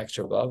we have the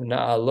extra vav?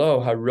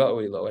 Na'alo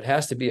hara'uilo. It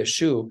has to be a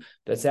shoe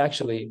that's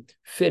actually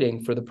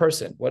fitting for the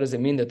person. What does it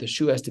mean that the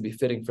shoe has to be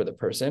fitting for the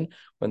person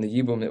when the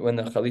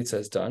chalitza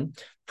is done?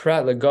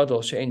 Prat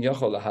legadol she'ein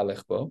yachol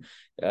lahalech bo.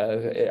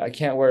 I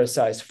can't wear a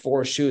size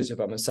 4 shoes if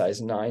I'm a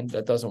size 9.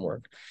 That doesn't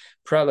work.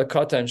 Prat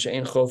lekatan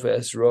she'ein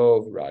chofes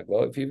rov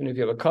raglo. Even if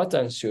you have a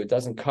katan shoe, it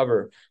doesn't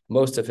cover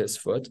most of his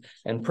foot.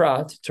 And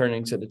prat,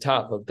 turning to the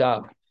top of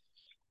daf,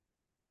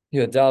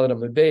 which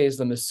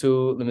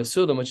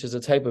is a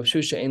type of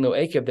shoe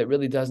that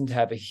really doesn't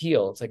have a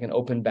heel. It's like an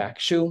open back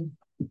shoe.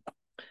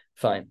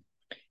 Fine.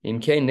 You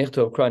might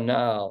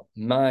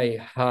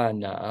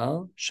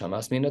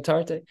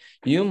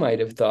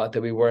have thought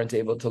that we weren't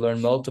able to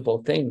learn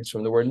multiple things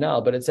from the word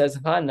nal, but it says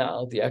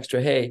hanal, the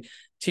extra hey,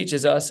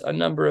 teaches us a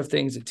number of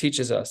things. It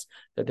teaches us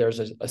that there's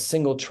a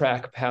single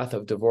track path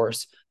of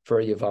divorce for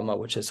a yavama,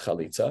 which is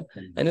chalitza.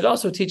 And it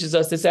also teaches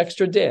us this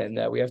extra din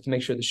that we have to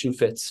make sure the shoe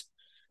fits.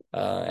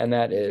 And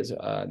that is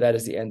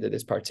the end of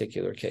this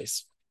particular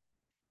case.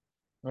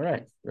 All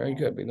right, very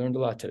good. We learned a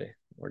lot today.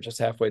 We're just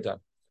halfway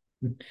done.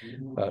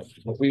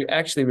 If we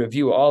actually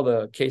review all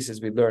the cases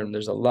we learned,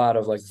 there's a lot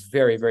of like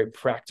very, very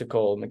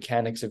practical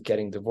mechanics of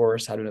getting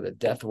divorced, how to know that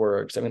death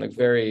works. I mean, like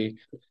very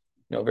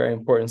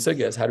important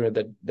sugyas. How to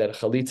know that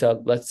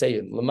chalitza, let's say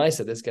in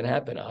Lamaisa, this can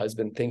happen. A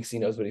husband thinks he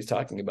knows what he's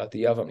talking about,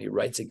 the yavam, he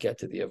writes a get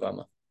to the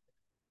yavama.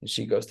 And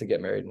she goes to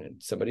get married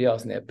and somebody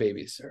else, and they have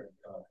babies.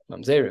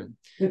 Mamzerim.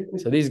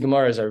 So these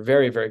Gemaras are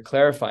very, very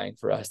clarifying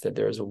for us that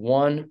there is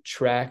one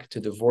track to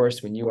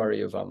divorce when you are a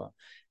Yavama,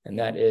 and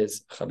that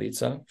is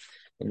Chalitza,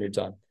 and you're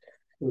done.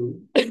 For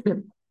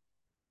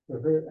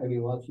her, I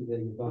mean, while she's a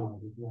Yavama,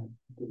 it's not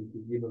going to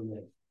give them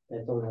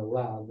that's only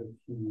allowed, but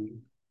she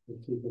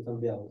sleep with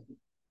somebody else.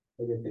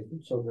 But if the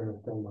children are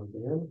still on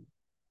them.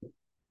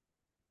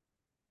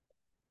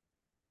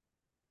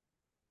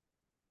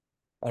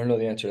 I don't know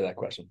the answer to that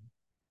question.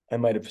 I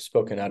might have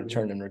spoken out of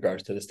turn in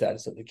regards to the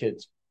status of the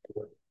kids.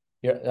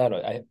 Yeah,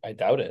 I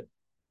doubt it.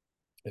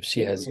 If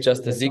she has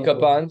just the Zika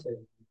bond,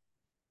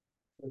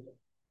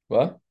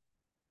 what?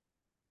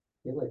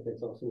 Yeah, like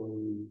that's also what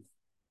we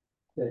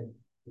say.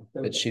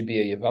 That she'd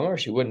be a Yavama or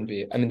she wouldn't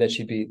be? I mean, that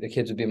the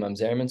kids would be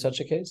Mamzerim in such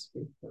a case?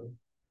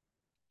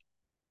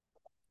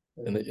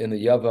 In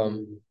the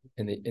Yavam,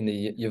 in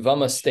the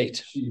Yavama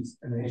state. She's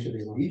an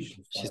Ish.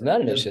 She's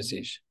not an Ish.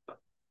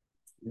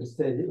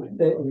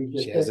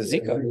 She has a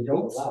Zika.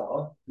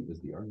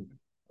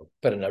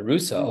 But an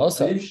Arusa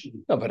also.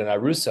 No, but an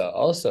Arusa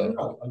also.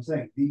 No, I'm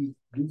saying these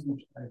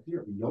which I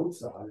hear, the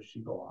Yotza, how does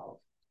she go out?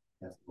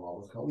 That's the law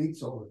with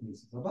Chalitza with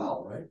Mrs.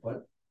 Abal, right?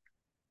 But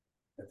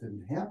that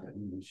didn't happen.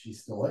 And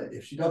she's still in.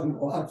 If she doesn't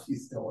go out,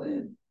 she's still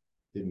in.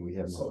 Didn't we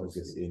have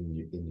focus in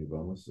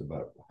Yavamas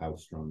about how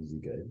strong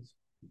Zika is?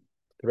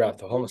 Throughout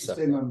the whole stuff.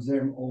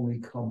 Only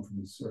come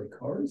from certain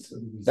cars.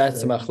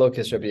 That's the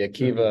Machlokes Rabbi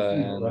Akiva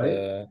and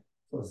right?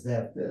 So is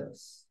that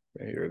this?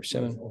 Rabbi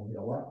Shimon. Only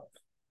allowed.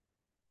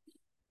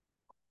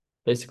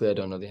 Basically, I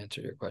don't know the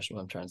answer to your question,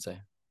 what I'm trying to say.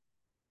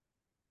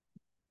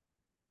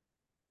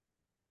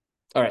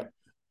 All right.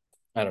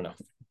 I don't know.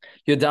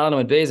 Yudalano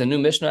and Beis, a new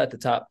Mishnah at the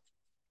top.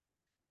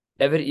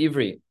 Eved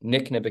Ivri,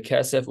 nikne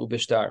bekesef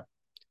ubishtar.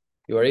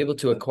 You are able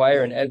to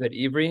acquire an Eved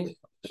Ivri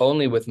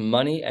only with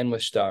money and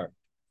with shtar.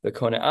 The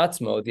Kone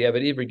Atzmo, the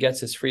Eved Ivri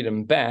gets his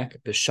freedom back,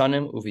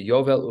 b'shanim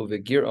uviyovel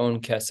uvigir'on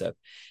kesef.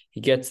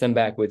 He gets them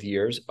back with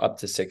years, up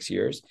to 6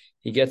 years.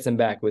 He gets them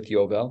back with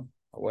yovel,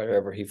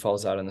 wherever he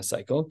falls out in the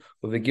cycle,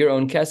 with a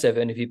giron kesef,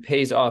 and if he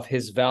pays off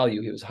his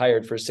value, he was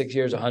hired for 6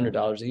 years,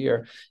 $100 a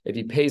year. If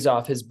he pays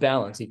off his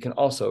balance, he can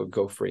also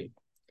go free.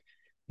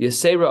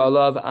 Yesera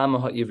alav am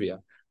ha'ivriya,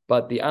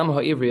 but the am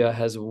ha'ivriya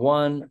has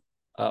one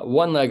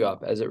leg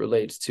up as it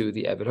relates to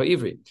the eved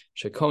ha'ivri.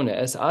 Shekone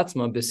es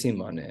atzma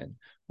b'simanen,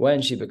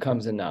 when she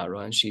becomes a nara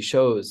and she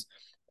shows.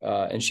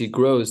 And she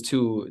grows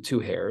two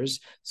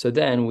hairs, so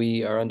then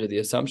we are under the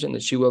assumption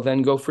that she will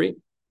then go free.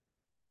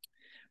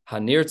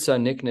 Hanirtza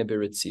nikne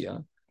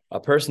beritzia, a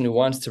person who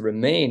wants to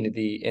remain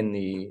in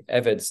the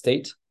Eved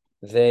state,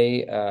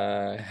 they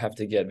have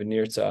to get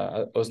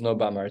v'nirtza ozno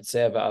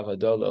b'martzeh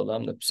v'avado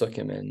le'olam, the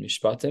psukim and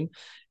mishpatim,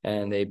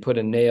 and they put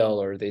a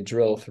nail or they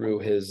drill through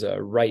his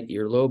right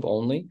earlobe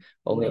only.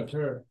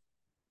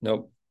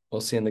 Nope.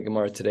 We'll see in the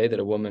Gemara today that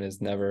a woman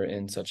is never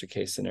in such a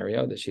case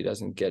scenario, that she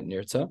doesn't get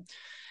nirtza.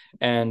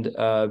 And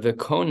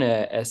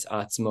v'kone es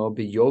atzmo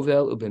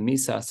b'yovel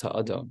u'b'misas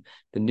ha'adam.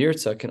 The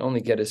nirtza can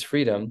only get his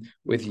freedom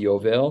with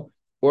yovel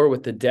or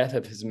with the death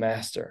of his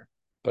master,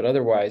 but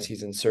otherwise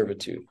he's in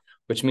servitude,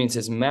 which means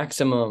his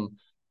maximum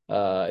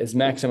is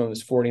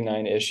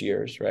 49-ish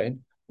years, right?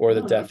 Or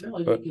the death.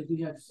 Because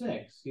you have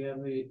 6.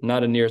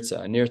 Not a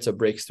nirtza. A nirtza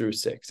breaks through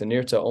 6. A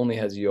nirtza only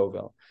has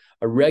yovel.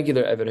 A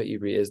regular Eved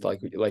Ha'ivri is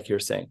like you're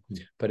saying.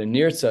 But a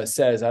Nirtza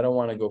says, I don't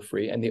want to go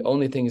free. And the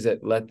only things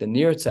that let the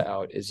Nirtza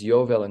out is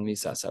Yovel and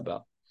Misas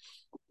Habal.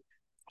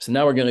 So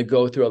now we're going to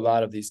go through a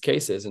lot of these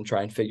cases and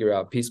try and figure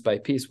out piece by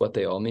piece what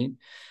they all mean.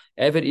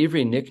 Eved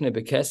Ivri nikne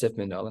bekesef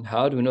minal.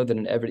 How do we know that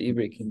an Eved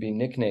Ivri can be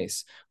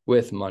niknes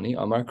with money?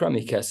 Amar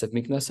krami kesef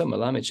miknasa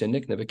malamit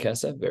nikne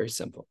bekesef. Very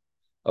simple.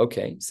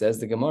 Okay, says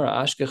the Gemara,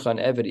 Ashkechan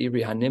Eved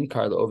Ivri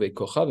hanimkar le'ovei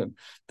kochavim.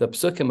 The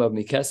psukim of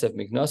mikesef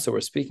miknasa, we're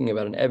speaking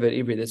about an Eved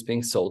Ivri that's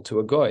being sold to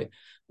a goy.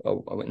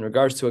 In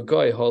regards to a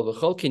goy, hol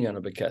v'chol kinyan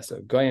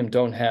bekesef. Goyim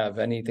don't have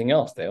anything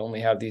else; they only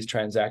have these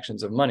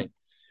transactions of money.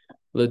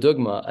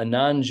 L'dugma, a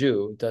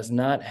non-Jew does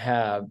not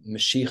have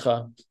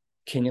meshicha,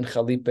 kinyan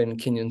chalipin,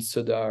 kinyan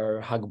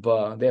sudar,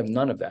 hagba. They have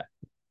none of that.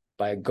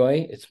 By a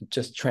goy, it's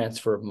just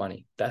transfer of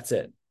money. That's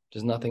it.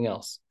 There's nothing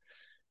else.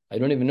 I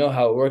don't even know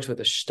how it works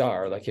with a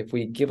shtar. Like if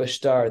we give a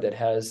shtar that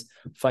has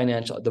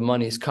financial, the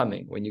money's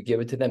coming. When you give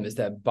it to them, is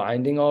that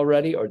binding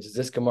already? Or does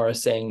this Gemara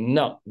saying,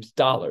 no, it's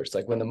dollars,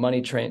 like when the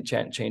money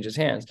changes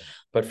hands.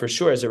 But for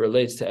sure, as it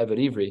relates to Eved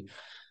Ivri,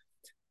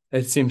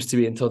 it seems to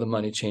be until the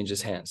money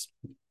changes hands.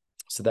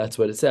 So that's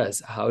what it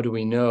says. How do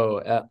we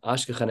know?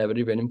 Ashkechan Eved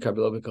Ivri nimkar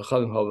be'lo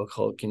b'kochavim ho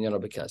v'chol kinyan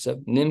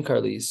b'kesef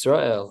nimkar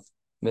liYisrael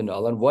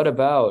minal. And what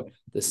about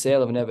the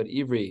sale of an Eved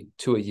Ivri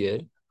to a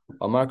Yid?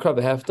 Amar kra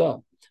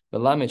v'hefta.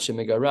 That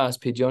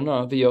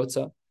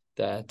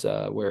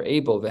we're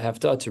able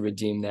to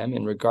redeem them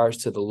in regards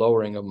to the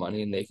lowering of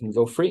money, and they can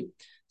go free.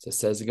 So it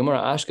says the Gemara,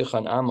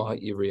 Ashkechan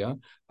Amaha Ivriya.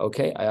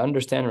 Okay, I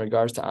understand in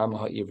regards to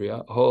Amaha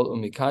Ivriya, Hol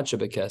Umikacha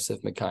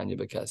Bekesef, Mekanya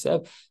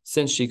Bekesef.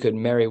 Since she could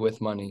marry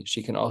with money,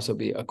 she can also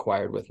be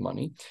acquired with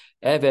money.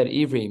 Eved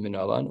Ivri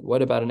Minalan.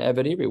 What about an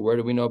Eved Ivri? Where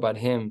do we know about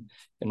him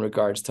in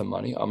regards to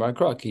money? Amar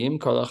Kra, Kiyim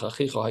Karlach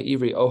Achicha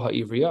HaIvri O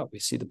HaIvriya. We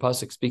see the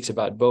pasuk speaks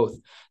about both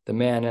the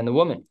man and the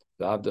woman.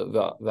 The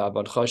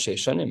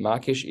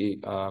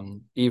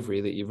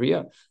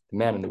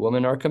man and the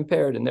woman are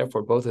compared, and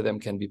therefore both of them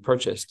can be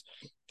purchased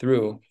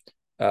through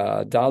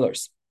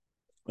dollars.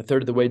 A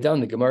third of the way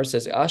down, the Gemara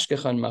says,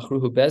 Ashkechan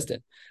machruhu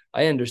bezdin.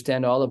 I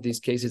understand all of these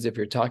cases if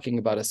you're talking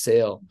about a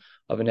sale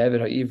of an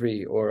Eved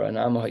HaIvri or an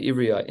Amma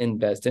HaIvriya in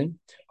bezdin,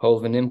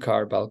 hol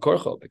v'nimkar bal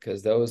korcho,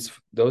 because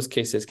those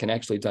cases can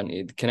actually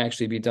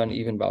be done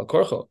even bal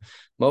korcho.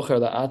 Mocher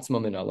la'atzmo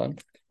minalan.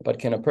 But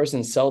can a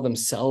person sell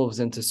themselves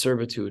into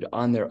servitude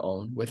on their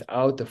own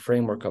without the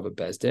framework of a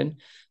bezdin?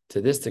 To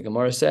this, the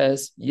Gemara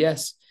says,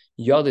 yes.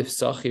 Yalif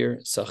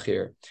sachir,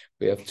 sachir.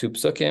 We have two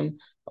psukim.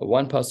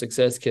 One pasuk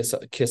says,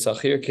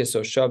 kisachir,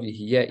 kisoshav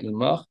yihye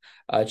imach,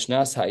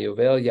 achnas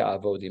hayovel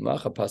ya'avod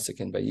imach, a pasuk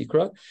in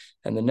Vayikra.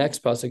 And the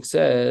next pasuk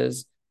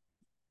says,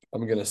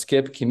 I'm going to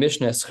skip,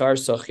 kimishne schar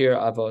sachir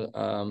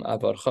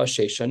avarcha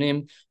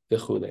sheishanim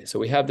v'chule. So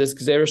we have this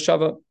gzeira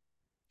shava,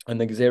 and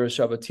the gzeira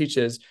shava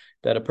teaches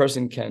that a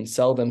person can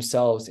sell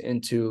themselves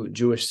into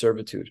Jewish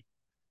servitude.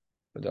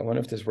 But I wonder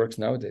if this works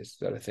nowadays. Is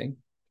that a thing?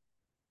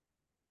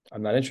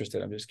 I'm not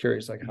interested. I'm just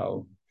curious, like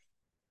how.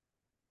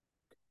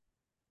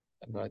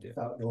 I have no idea.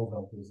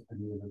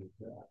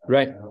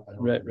 Right.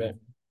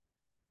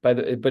 But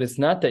it's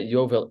not that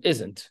Yovel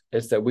isn't.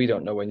 It's that we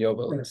don't know when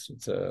Yovel is.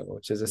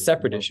 Which is a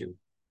separate issue.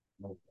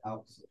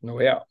 No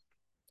way out.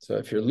 So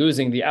if you're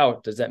losing the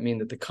out, does that mean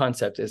that the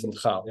concept isn't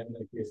chal?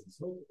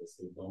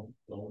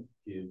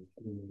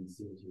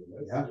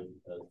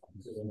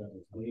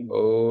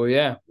 Oh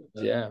yeah,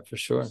 for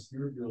sure.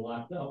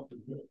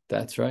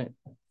 That's right.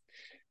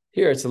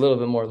 Here it's a little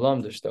bit more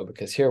lumdish though,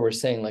 because here we're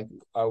saying like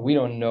we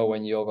don't know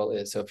when Yovel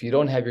is. So if you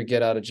don't have your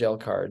get out of jail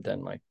card,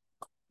 then like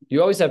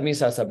you always have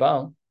Misa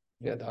Sabal.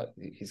 Yeah,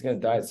 he's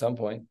going to die at some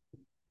point.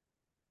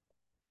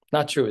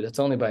 Not true. That's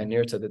only by a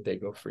nirta that they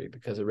go free,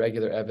 because a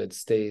regular eved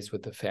stays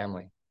with the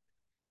family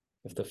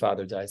if the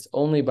father dies.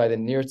 Only by the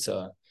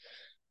nirta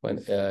when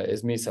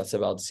is misa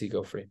sabal does he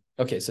go free.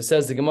 Okay, so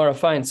says the Gemara,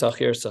 fine,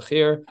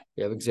 sachir,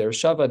 we have gzeira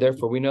shava,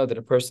 therefore we know that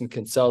a person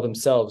can sell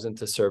themselves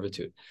into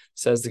servitude.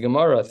 Says the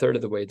Gemara, a third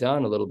of the way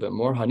down, a little bit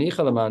more, hanicha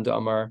lamanda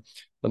amar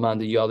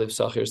lamanda yaliv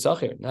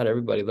sachir. Not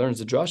everybody learns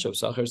the drasha of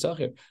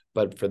sachir,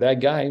 but for that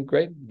guy,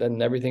 great,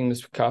 then everything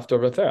is kafta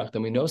referach.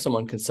 Then we know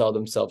someone can sell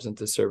themselves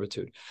into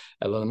servitude.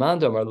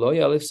 Elamanda amar lo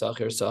yaliv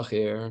sachir.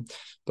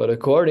 But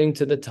according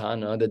to the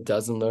Tana that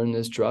doesn't learn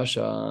this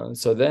drasha,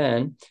 so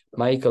then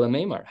Ma'ikal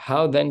Meimar,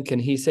 how then can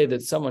he say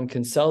that someone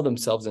can sell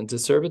themselves into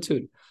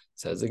servitude?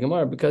 Says the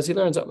Gemara, because he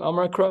learns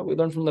Amar Kra. We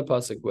learn from the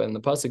pasuk when the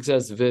pasuk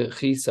says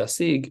V'chi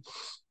sasig,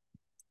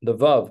 the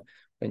vav.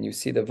 When you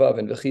see the vav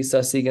and V'chi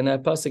sasig in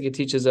that pasuk, it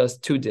teaches us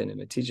two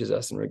dinim. It teaches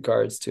us in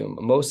regards to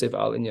Mosef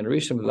al inyan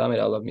rishon v'lamed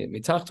alav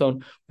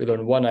mitachton. We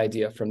learn one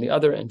idea from the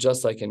other, and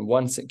just like in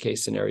one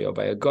case scenario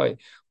by a goy,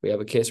 we have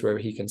a case where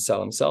he can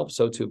sell himself.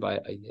 So too by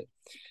a yid.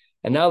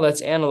 And now let's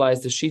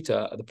analyze the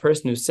shita, the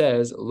person who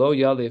says, Lo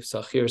yalif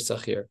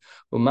sachir.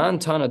 Uman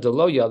tana de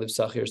lo yalif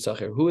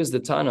sachir. Who is the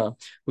tana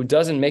who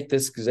doesn't make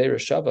this gzeira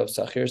shava of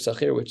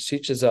sachir, which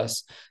teaches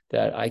us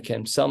that I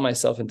can sell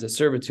myself into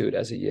servitude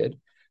as a yid?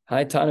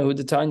 Hi tana hu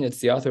detanya, it's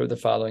the author of the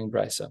following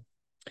brisa.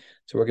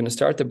 So we're going to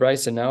start the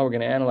brisa now. We're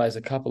going to analyze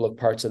a couple of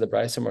parts of the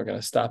brisa, and we're going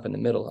to stop in the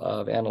middle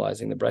of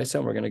analyzing the brisa,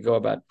 and we're going to go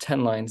about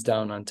 10 lines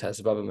down on Tes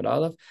Vav Amud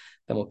Aleph.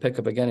 Then we'll pick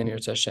up again in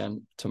Yirtzeh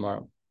Hashem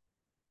tomorrow.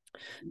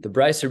 The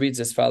Brisa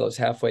reads as follows,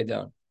 halfway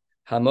down.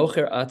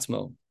 Hamocher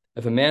atzmo.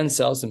 If a man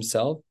sells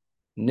himself,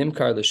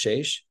 nimkar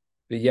l'sheish,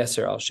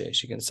 v'yeser al sheish.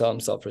 He can sell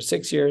himself for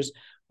 6 years,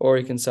 or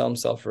he can sell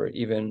himself for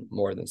even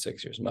more than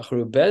 6 years.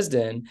 Machru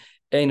bezdin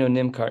eino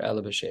nimkar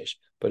ela b'sheish.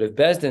 But if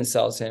Bezdin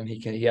sells him,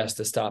 he has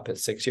to stop at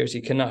 6 years.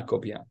 He cannot go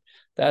beyond.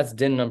 That's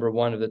din number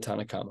 1 of the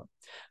Tanakama.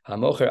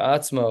 Hamocher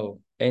atzmo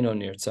eino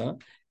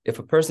nirtza. If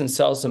a person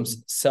sells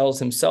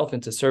himself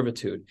into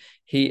servitude,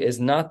 he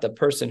is not the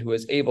person who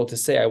is able to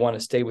say, I want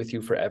to stay with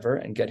you forever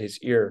and get his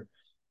ear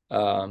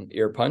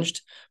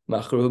punched.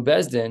 Machru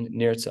bezdin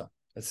nirtza.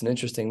 That's an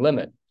interesting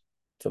limit.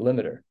 It's a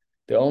limiter.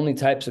 The only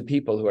types of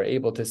people who are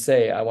able to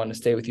say, I want to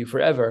stay with you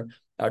forever,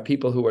 are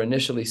people who were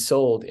initially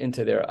sold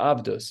into their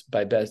abdus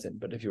by bezdin.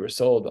 But if you were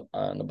sold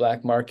on the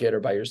black market or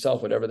by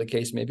yourself, whatever the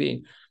case may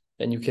be,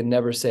 then you can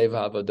never say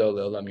v'avodo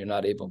le'olam. You're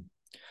not able.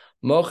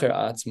 Mocher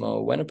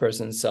atzmo, when a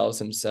person sells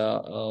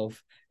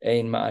himself,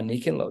 ein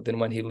ma'anikin lo, then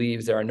when he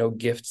leaves, there are no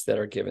gifts that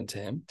are given to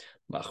him.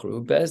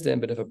 Machru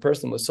bezdin, but if a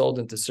person was sold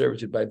into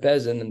servitude by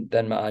bezdin,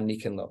 then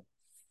ma'anikin lo.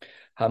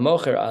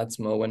 Hamocher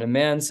atzmo, when a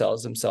man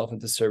sells himself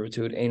into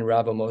servitude, ein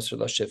rabba moser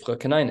la shifcha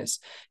kanainis.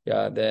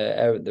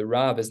 The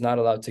Rav is not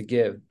allowed to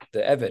give the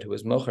Evet who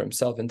is mocher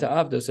himself into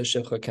avdos a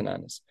shifcha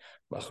kanainis.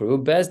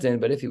 Machru bezdin,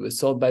 but if he was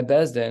sold by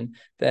bezdin,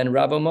 then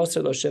rabba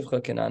moser lo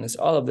shifcha kanainis.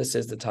 All of this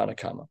is the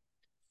Tanakama.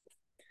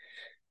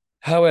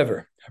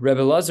 However,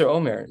 Rebbe Lazar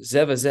Omer,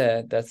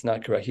 Zevazeh, that's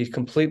not correct. He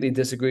completely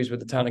disagrees with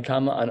the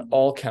Tanakama on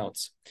all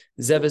counts.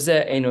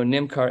 Zevazeh eino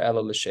nimkar ela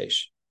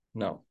l'sheish.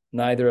 No,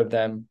 neither of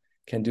them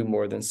can do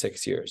more than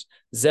 6 years.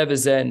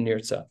 Zevazeh and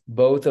nirtza,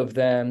 both of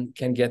them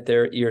can get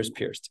their ears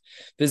pierced.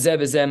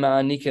 V'zevazeh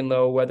ma'anikin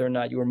lo, whether or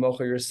not you were mocher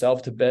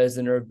yourself to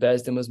Bezdin, or if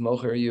Bezdin was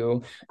mocher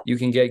you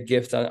can get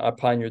gift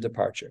upon your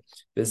departure.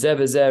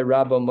 V'zevazeh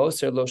rabbo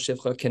moser lo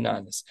shivcha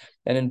kenanis.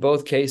 And in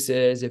both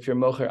cases, if you're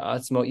mocher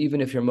atzmo, even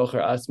if you're mocher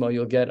atzmo,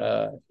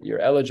 you're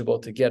eligible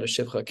to get a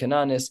shivcha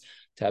kenanis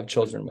to have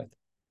children with.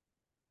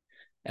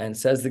 And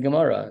says the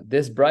Gemara,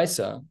 this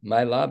brisa,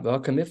 my lab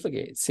v'hakamiflage.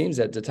 It seems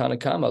that the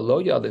Tanakama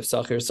lo yaliv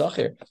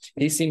sachir.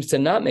 He seems to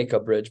not make a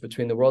bridge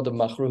between the world of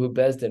machruhu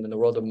bezdin and the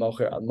world of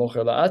mocher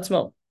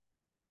la'atzmo.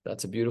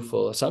 That's a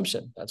beautiful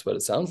assumption. That's what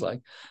it sounds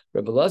like.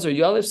 Rebbe Lazar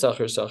yaliv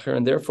sachir,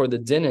 and therefore the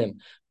dinim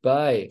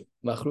by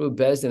machruhu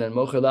bezdin and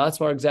mocher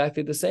la'atzmo are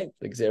exactly the same.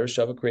 The Gzeir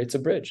Shava creates a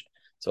bridge.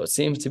 So it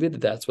seems to be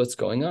that that's what's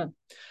going on.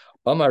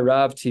 Amar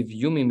Rav tiv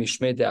yumi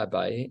mishmei de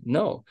Abaye.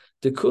 No,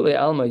 dekule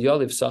alma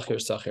yaliv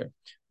sachir.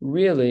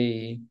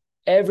 Really,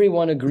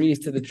 everyone agrees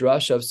to the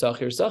drasha of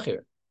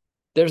sachir.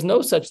 There's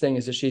no such thing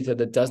as a shita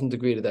that doesn't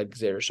agree to that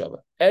Gzeir Shava.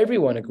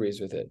 Everyone agrees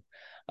with it.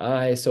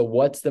 So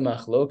what's the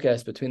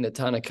machlokas between the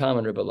Tanakam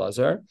and Rebbe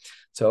Lazar?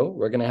 So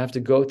we're going to have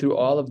to go through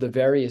all of the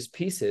various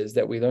pieces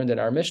that we learned in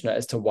our Mishnah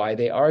as to why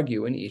they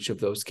argue in each of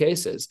those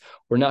cases.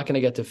 We're not going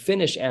to get to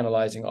finish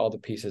analyzing all the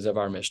pieces of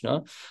our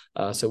Mishnah.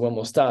 So when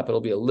we'll stop,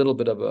 it'll be a little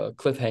bit of a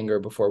cliffhanger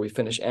before we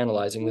finish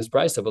analyzing this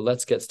brisa, but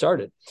let's get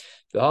started.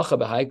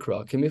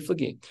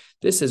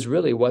 This is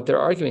really what they're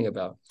arguing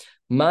about.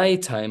 My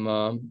time,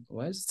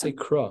 why does it say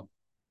kra?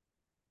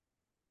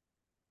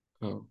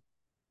 Oh.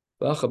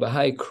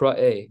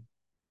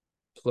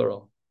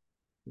 Plural.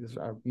 Because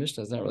our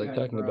Mishnah is not really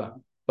talking about.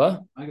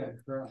 What?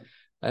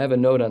 I have a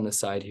note on the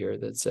side here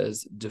that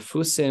says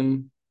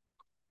defusim.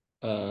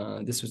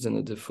 This was in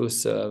the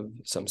defus of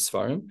some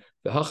svarim.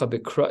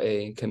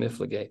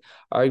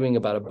 Arguing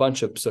about a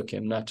bunch of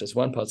psukim, not just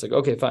one pasuk.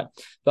 Okay, fine.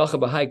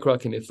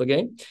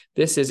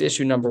 This is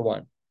issue number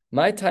 1.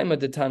 My time of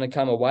the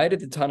Tanakama. Why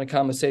did the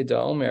Tanakama say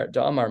da'amar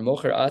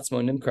mocher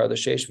atzmo nimkar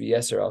l'sheish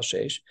v'yeser al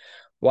sheish?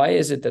 Why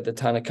is it that the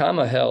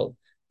Tanakama held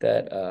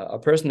that a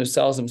person who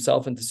sells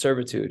himself into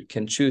servitude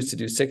can choose to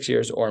do 6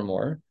 years or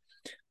more?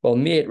 Well,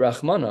 mi'et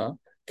rachmana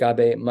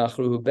gabe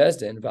machruhu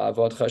bezdin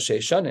va'avodcha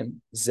sheishanim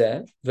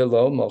ze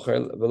velo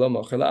mocher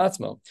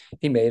la'atzmo.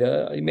 He made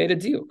a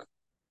diuk.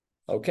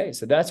 Okay,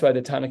 so that's why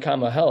the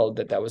Tanakama held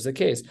that was the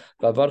case.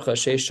 Va'avodcha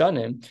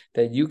sheishanim,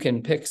 that you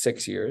can pick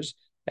 6 years,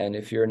 and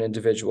if you're an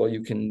individual,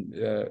 you can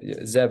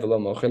ze velo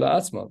mocher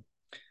la'atzmo.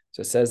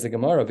 So says the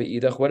Gemara,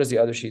 v'idach, what does the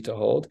other shita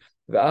hold?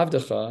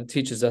 V'avdecha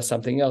teaches us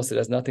something else. It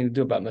has nothing to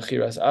do about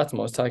mechiras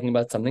atmo. It's talking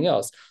about something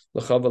else.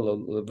 L'cha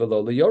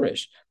v'lo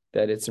l'yorish,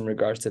 that it's in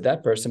regards to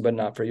that person, but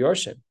not for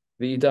yorshim.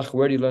 V'idach,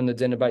 where do you learn the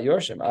din about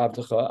yorshim?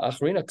 Avdecha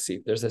achrina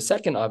ksiv. There's a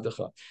second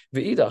avdecha.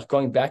 V'idach,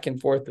 going back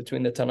and forth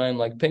between the tanaim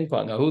like ping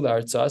pong. Ahu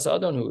la'artzas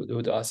adon hu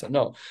da'asa.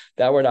 No,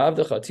 that word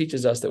avdecha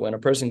teaches us that when a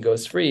person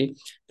goes free,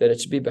 that it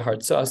should be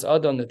behartzas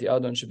adon, that the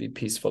adon should be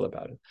peaceful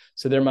about it.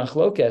 So their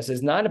machlokes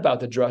is not about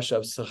the drasha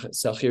of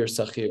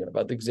sachir,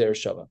 about the Gzeir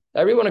Shava.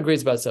 Everyone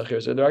agrees about sachir,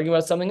 so they're arguing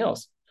about something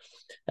else.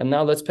 And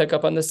now let's pick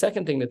up on the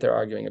second thing that they're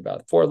arguing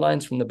about. 4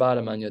 lines from the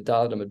bottom on your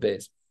Daled Amud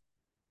Beis.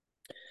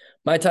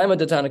 My time at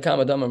the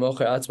Tanakama damar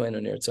mocher atzmo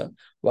eino nirtza.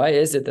 Why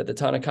is it that the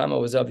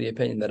Tanakama was of the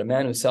opinion that a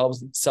man who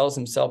sells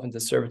himself into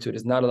servitude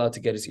is not allowed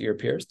to get his ear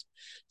pierced?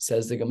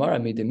 Says the Gemara,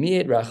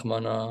 midemiet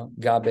rachmana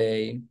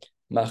gabe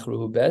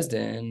machruhu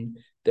bezdin.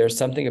 There's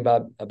something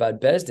about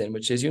bezdin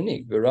which is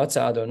unique.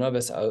 V'ratza adonav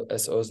es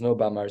ozno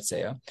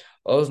b'martzea,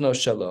 ozno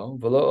shalo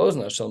v'lo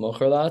ozno shel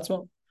mocher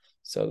la'atzmo.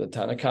 So the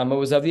Tanakama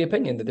was of the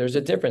opinion that there's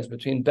a difference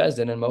between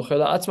bezdin and mocher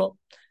la'atzmo.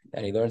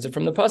 And he learns it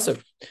from the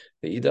pasuk.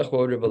 The Idach,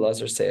 what would Rabbi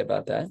Lazar say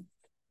about that?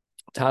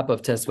 Top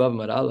of Tesvav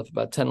Amud Aleph,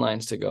 about 10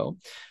 lines to go.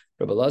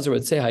 Rabbi Lazar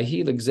would say,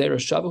 Hahi l'gzeira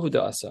shavahu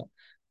da'asa.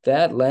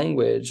 That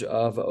language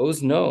of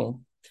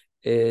ozno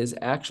is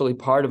actually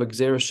part of a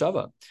gzeira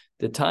shava.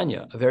 The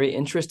Tanya, a very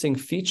interesting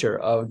feature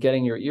of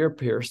getting your ear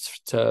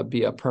pierced to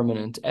be a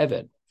permanent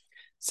eved.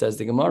 Says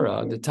the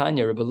Gemara, the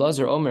Tanya, Rabbi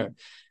Lazar Omer,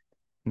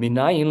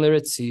 Minayin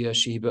l'ritzia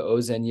shehi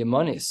be'ozen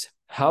yemanis.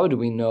 How do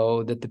we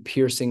know that the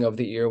piercing of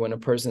the ear, when a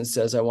person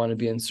says, I want to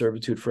be in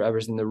servitude forever,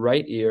 is in the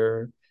right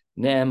ear?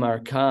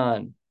 Ne'emar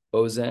kan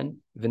ozen,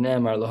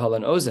 v'ne'emar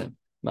lahalan ozen.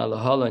 Ma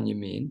lahalan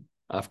yamin,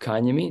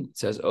 afkan yamin. It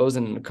says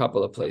ozen in a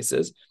couple of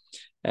places.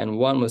 And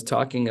one was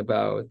talking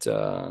about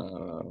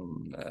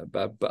bohen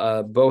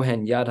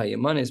yad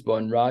hayamanis,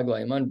 bohen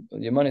ragla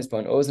yamanis,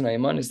 bohen ozen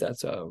hayamanis.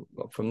 That's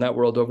from that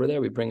world over there.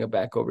 We bring it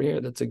back over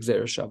here. That's a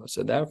gzeira shava.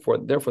 So therefore,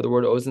 the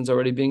word ozen is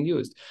already being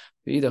used.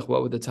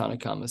 What would the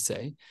Tanakama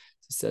say?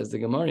 Says the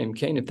Gemara,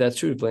 if that's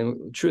true,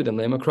 then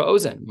lemakra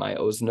ozen, my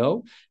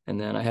ozno,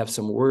 and then I have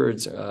some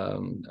words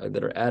that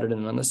are added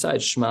in on the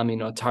side, shmami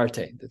no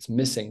tarte, that's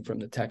missing from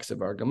the text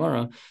of our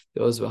Gemara.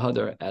 The Oz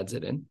v'Hadar adds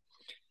it in.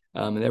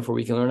 And therefore,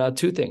 we can learn out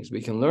two things.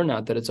 We can learn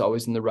out that it's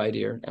always in the right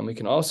ear, and we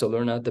can also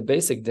learn out the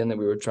basic din that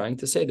we were trying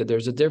to say, that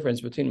there's a difference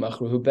between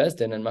machruhu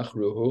bezdin and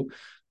machruhu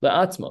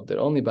la'atzmo, that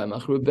only by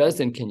machruhu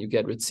bezdin can you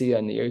get ritzia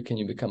in the ear, can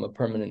you become a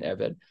permanent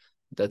eved.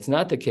 That's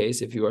not the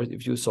case if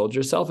you sold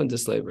yourself into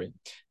slavery.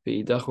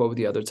 What would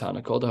the other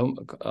Tana called?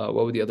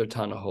 What would the other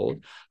Tana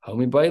hold?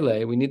 We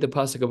need the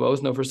pasuk of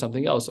ozno for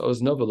something else.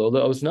 Ozno v'lo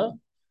ozna.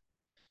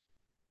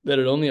 That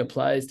it only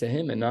applies to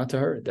him and not to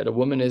her. That a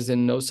woman is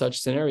in no such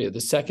scenario. The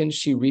second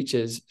she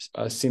reaches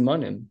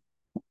simanim,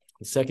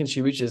 the second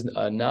she reaches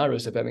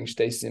narus of having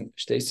shtei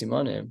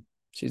simanim,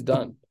 she's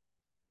done.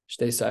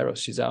 Shtei sairos,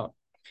 she's out.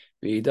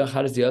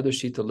 How does the other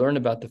shita learn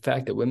about the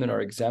fact that women are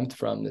exempt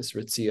from this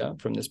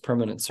ritzia, from this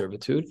permanent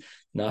servitude?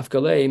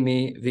 Nafkalei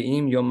mi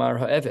v'im yomar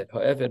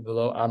ha'eved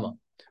below ama.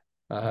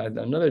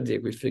 Another day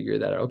we figure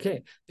that out.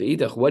 Okay, the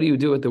what do you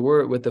do with the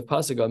word, with the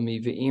pasuk of mi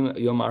v'im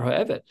yomar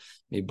ha'eved?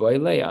 Mi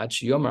boile ach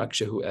yomar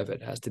kshehu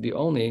eved. Has to be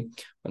only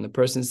when the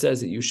person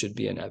says that you should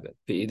be an eved.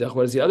 V'idach,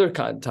 what does the other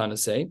Tana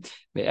say?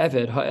 Mi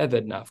eved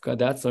ha'eved nafka.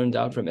 That's learned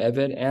out from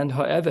eved and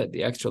ha'eved,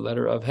 the extra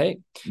letter of hey.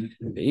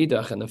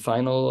 V'idach, and the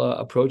final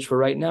approach for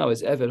right now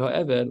is eved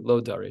ha'eved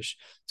lo darish.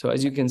 So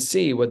as you can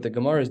see, what the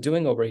Gemara is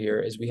doing over here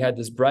is we had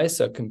this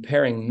brisa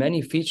comparing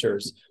many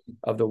features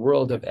of the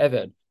world of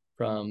eved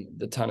from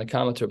the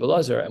Tanakama to Rabbi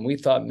Lazar, and we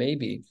thought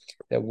maybe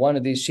that one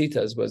of these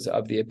shitas was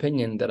of the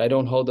opinion that I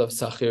don't hold of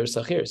sachir,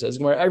 says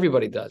where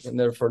everybody does, and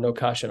therefore no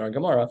kasha in our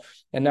Gemara.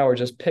 And now we're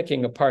just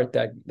picking apart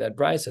that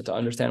brisa to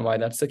understand why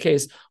that's the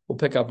case. We'll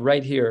pick up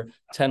right here,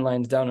 10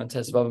 lines down on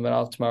Tesvav Amud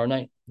Aleph tomorrow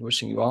night.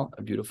 Wishing you all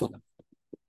a beautiful day.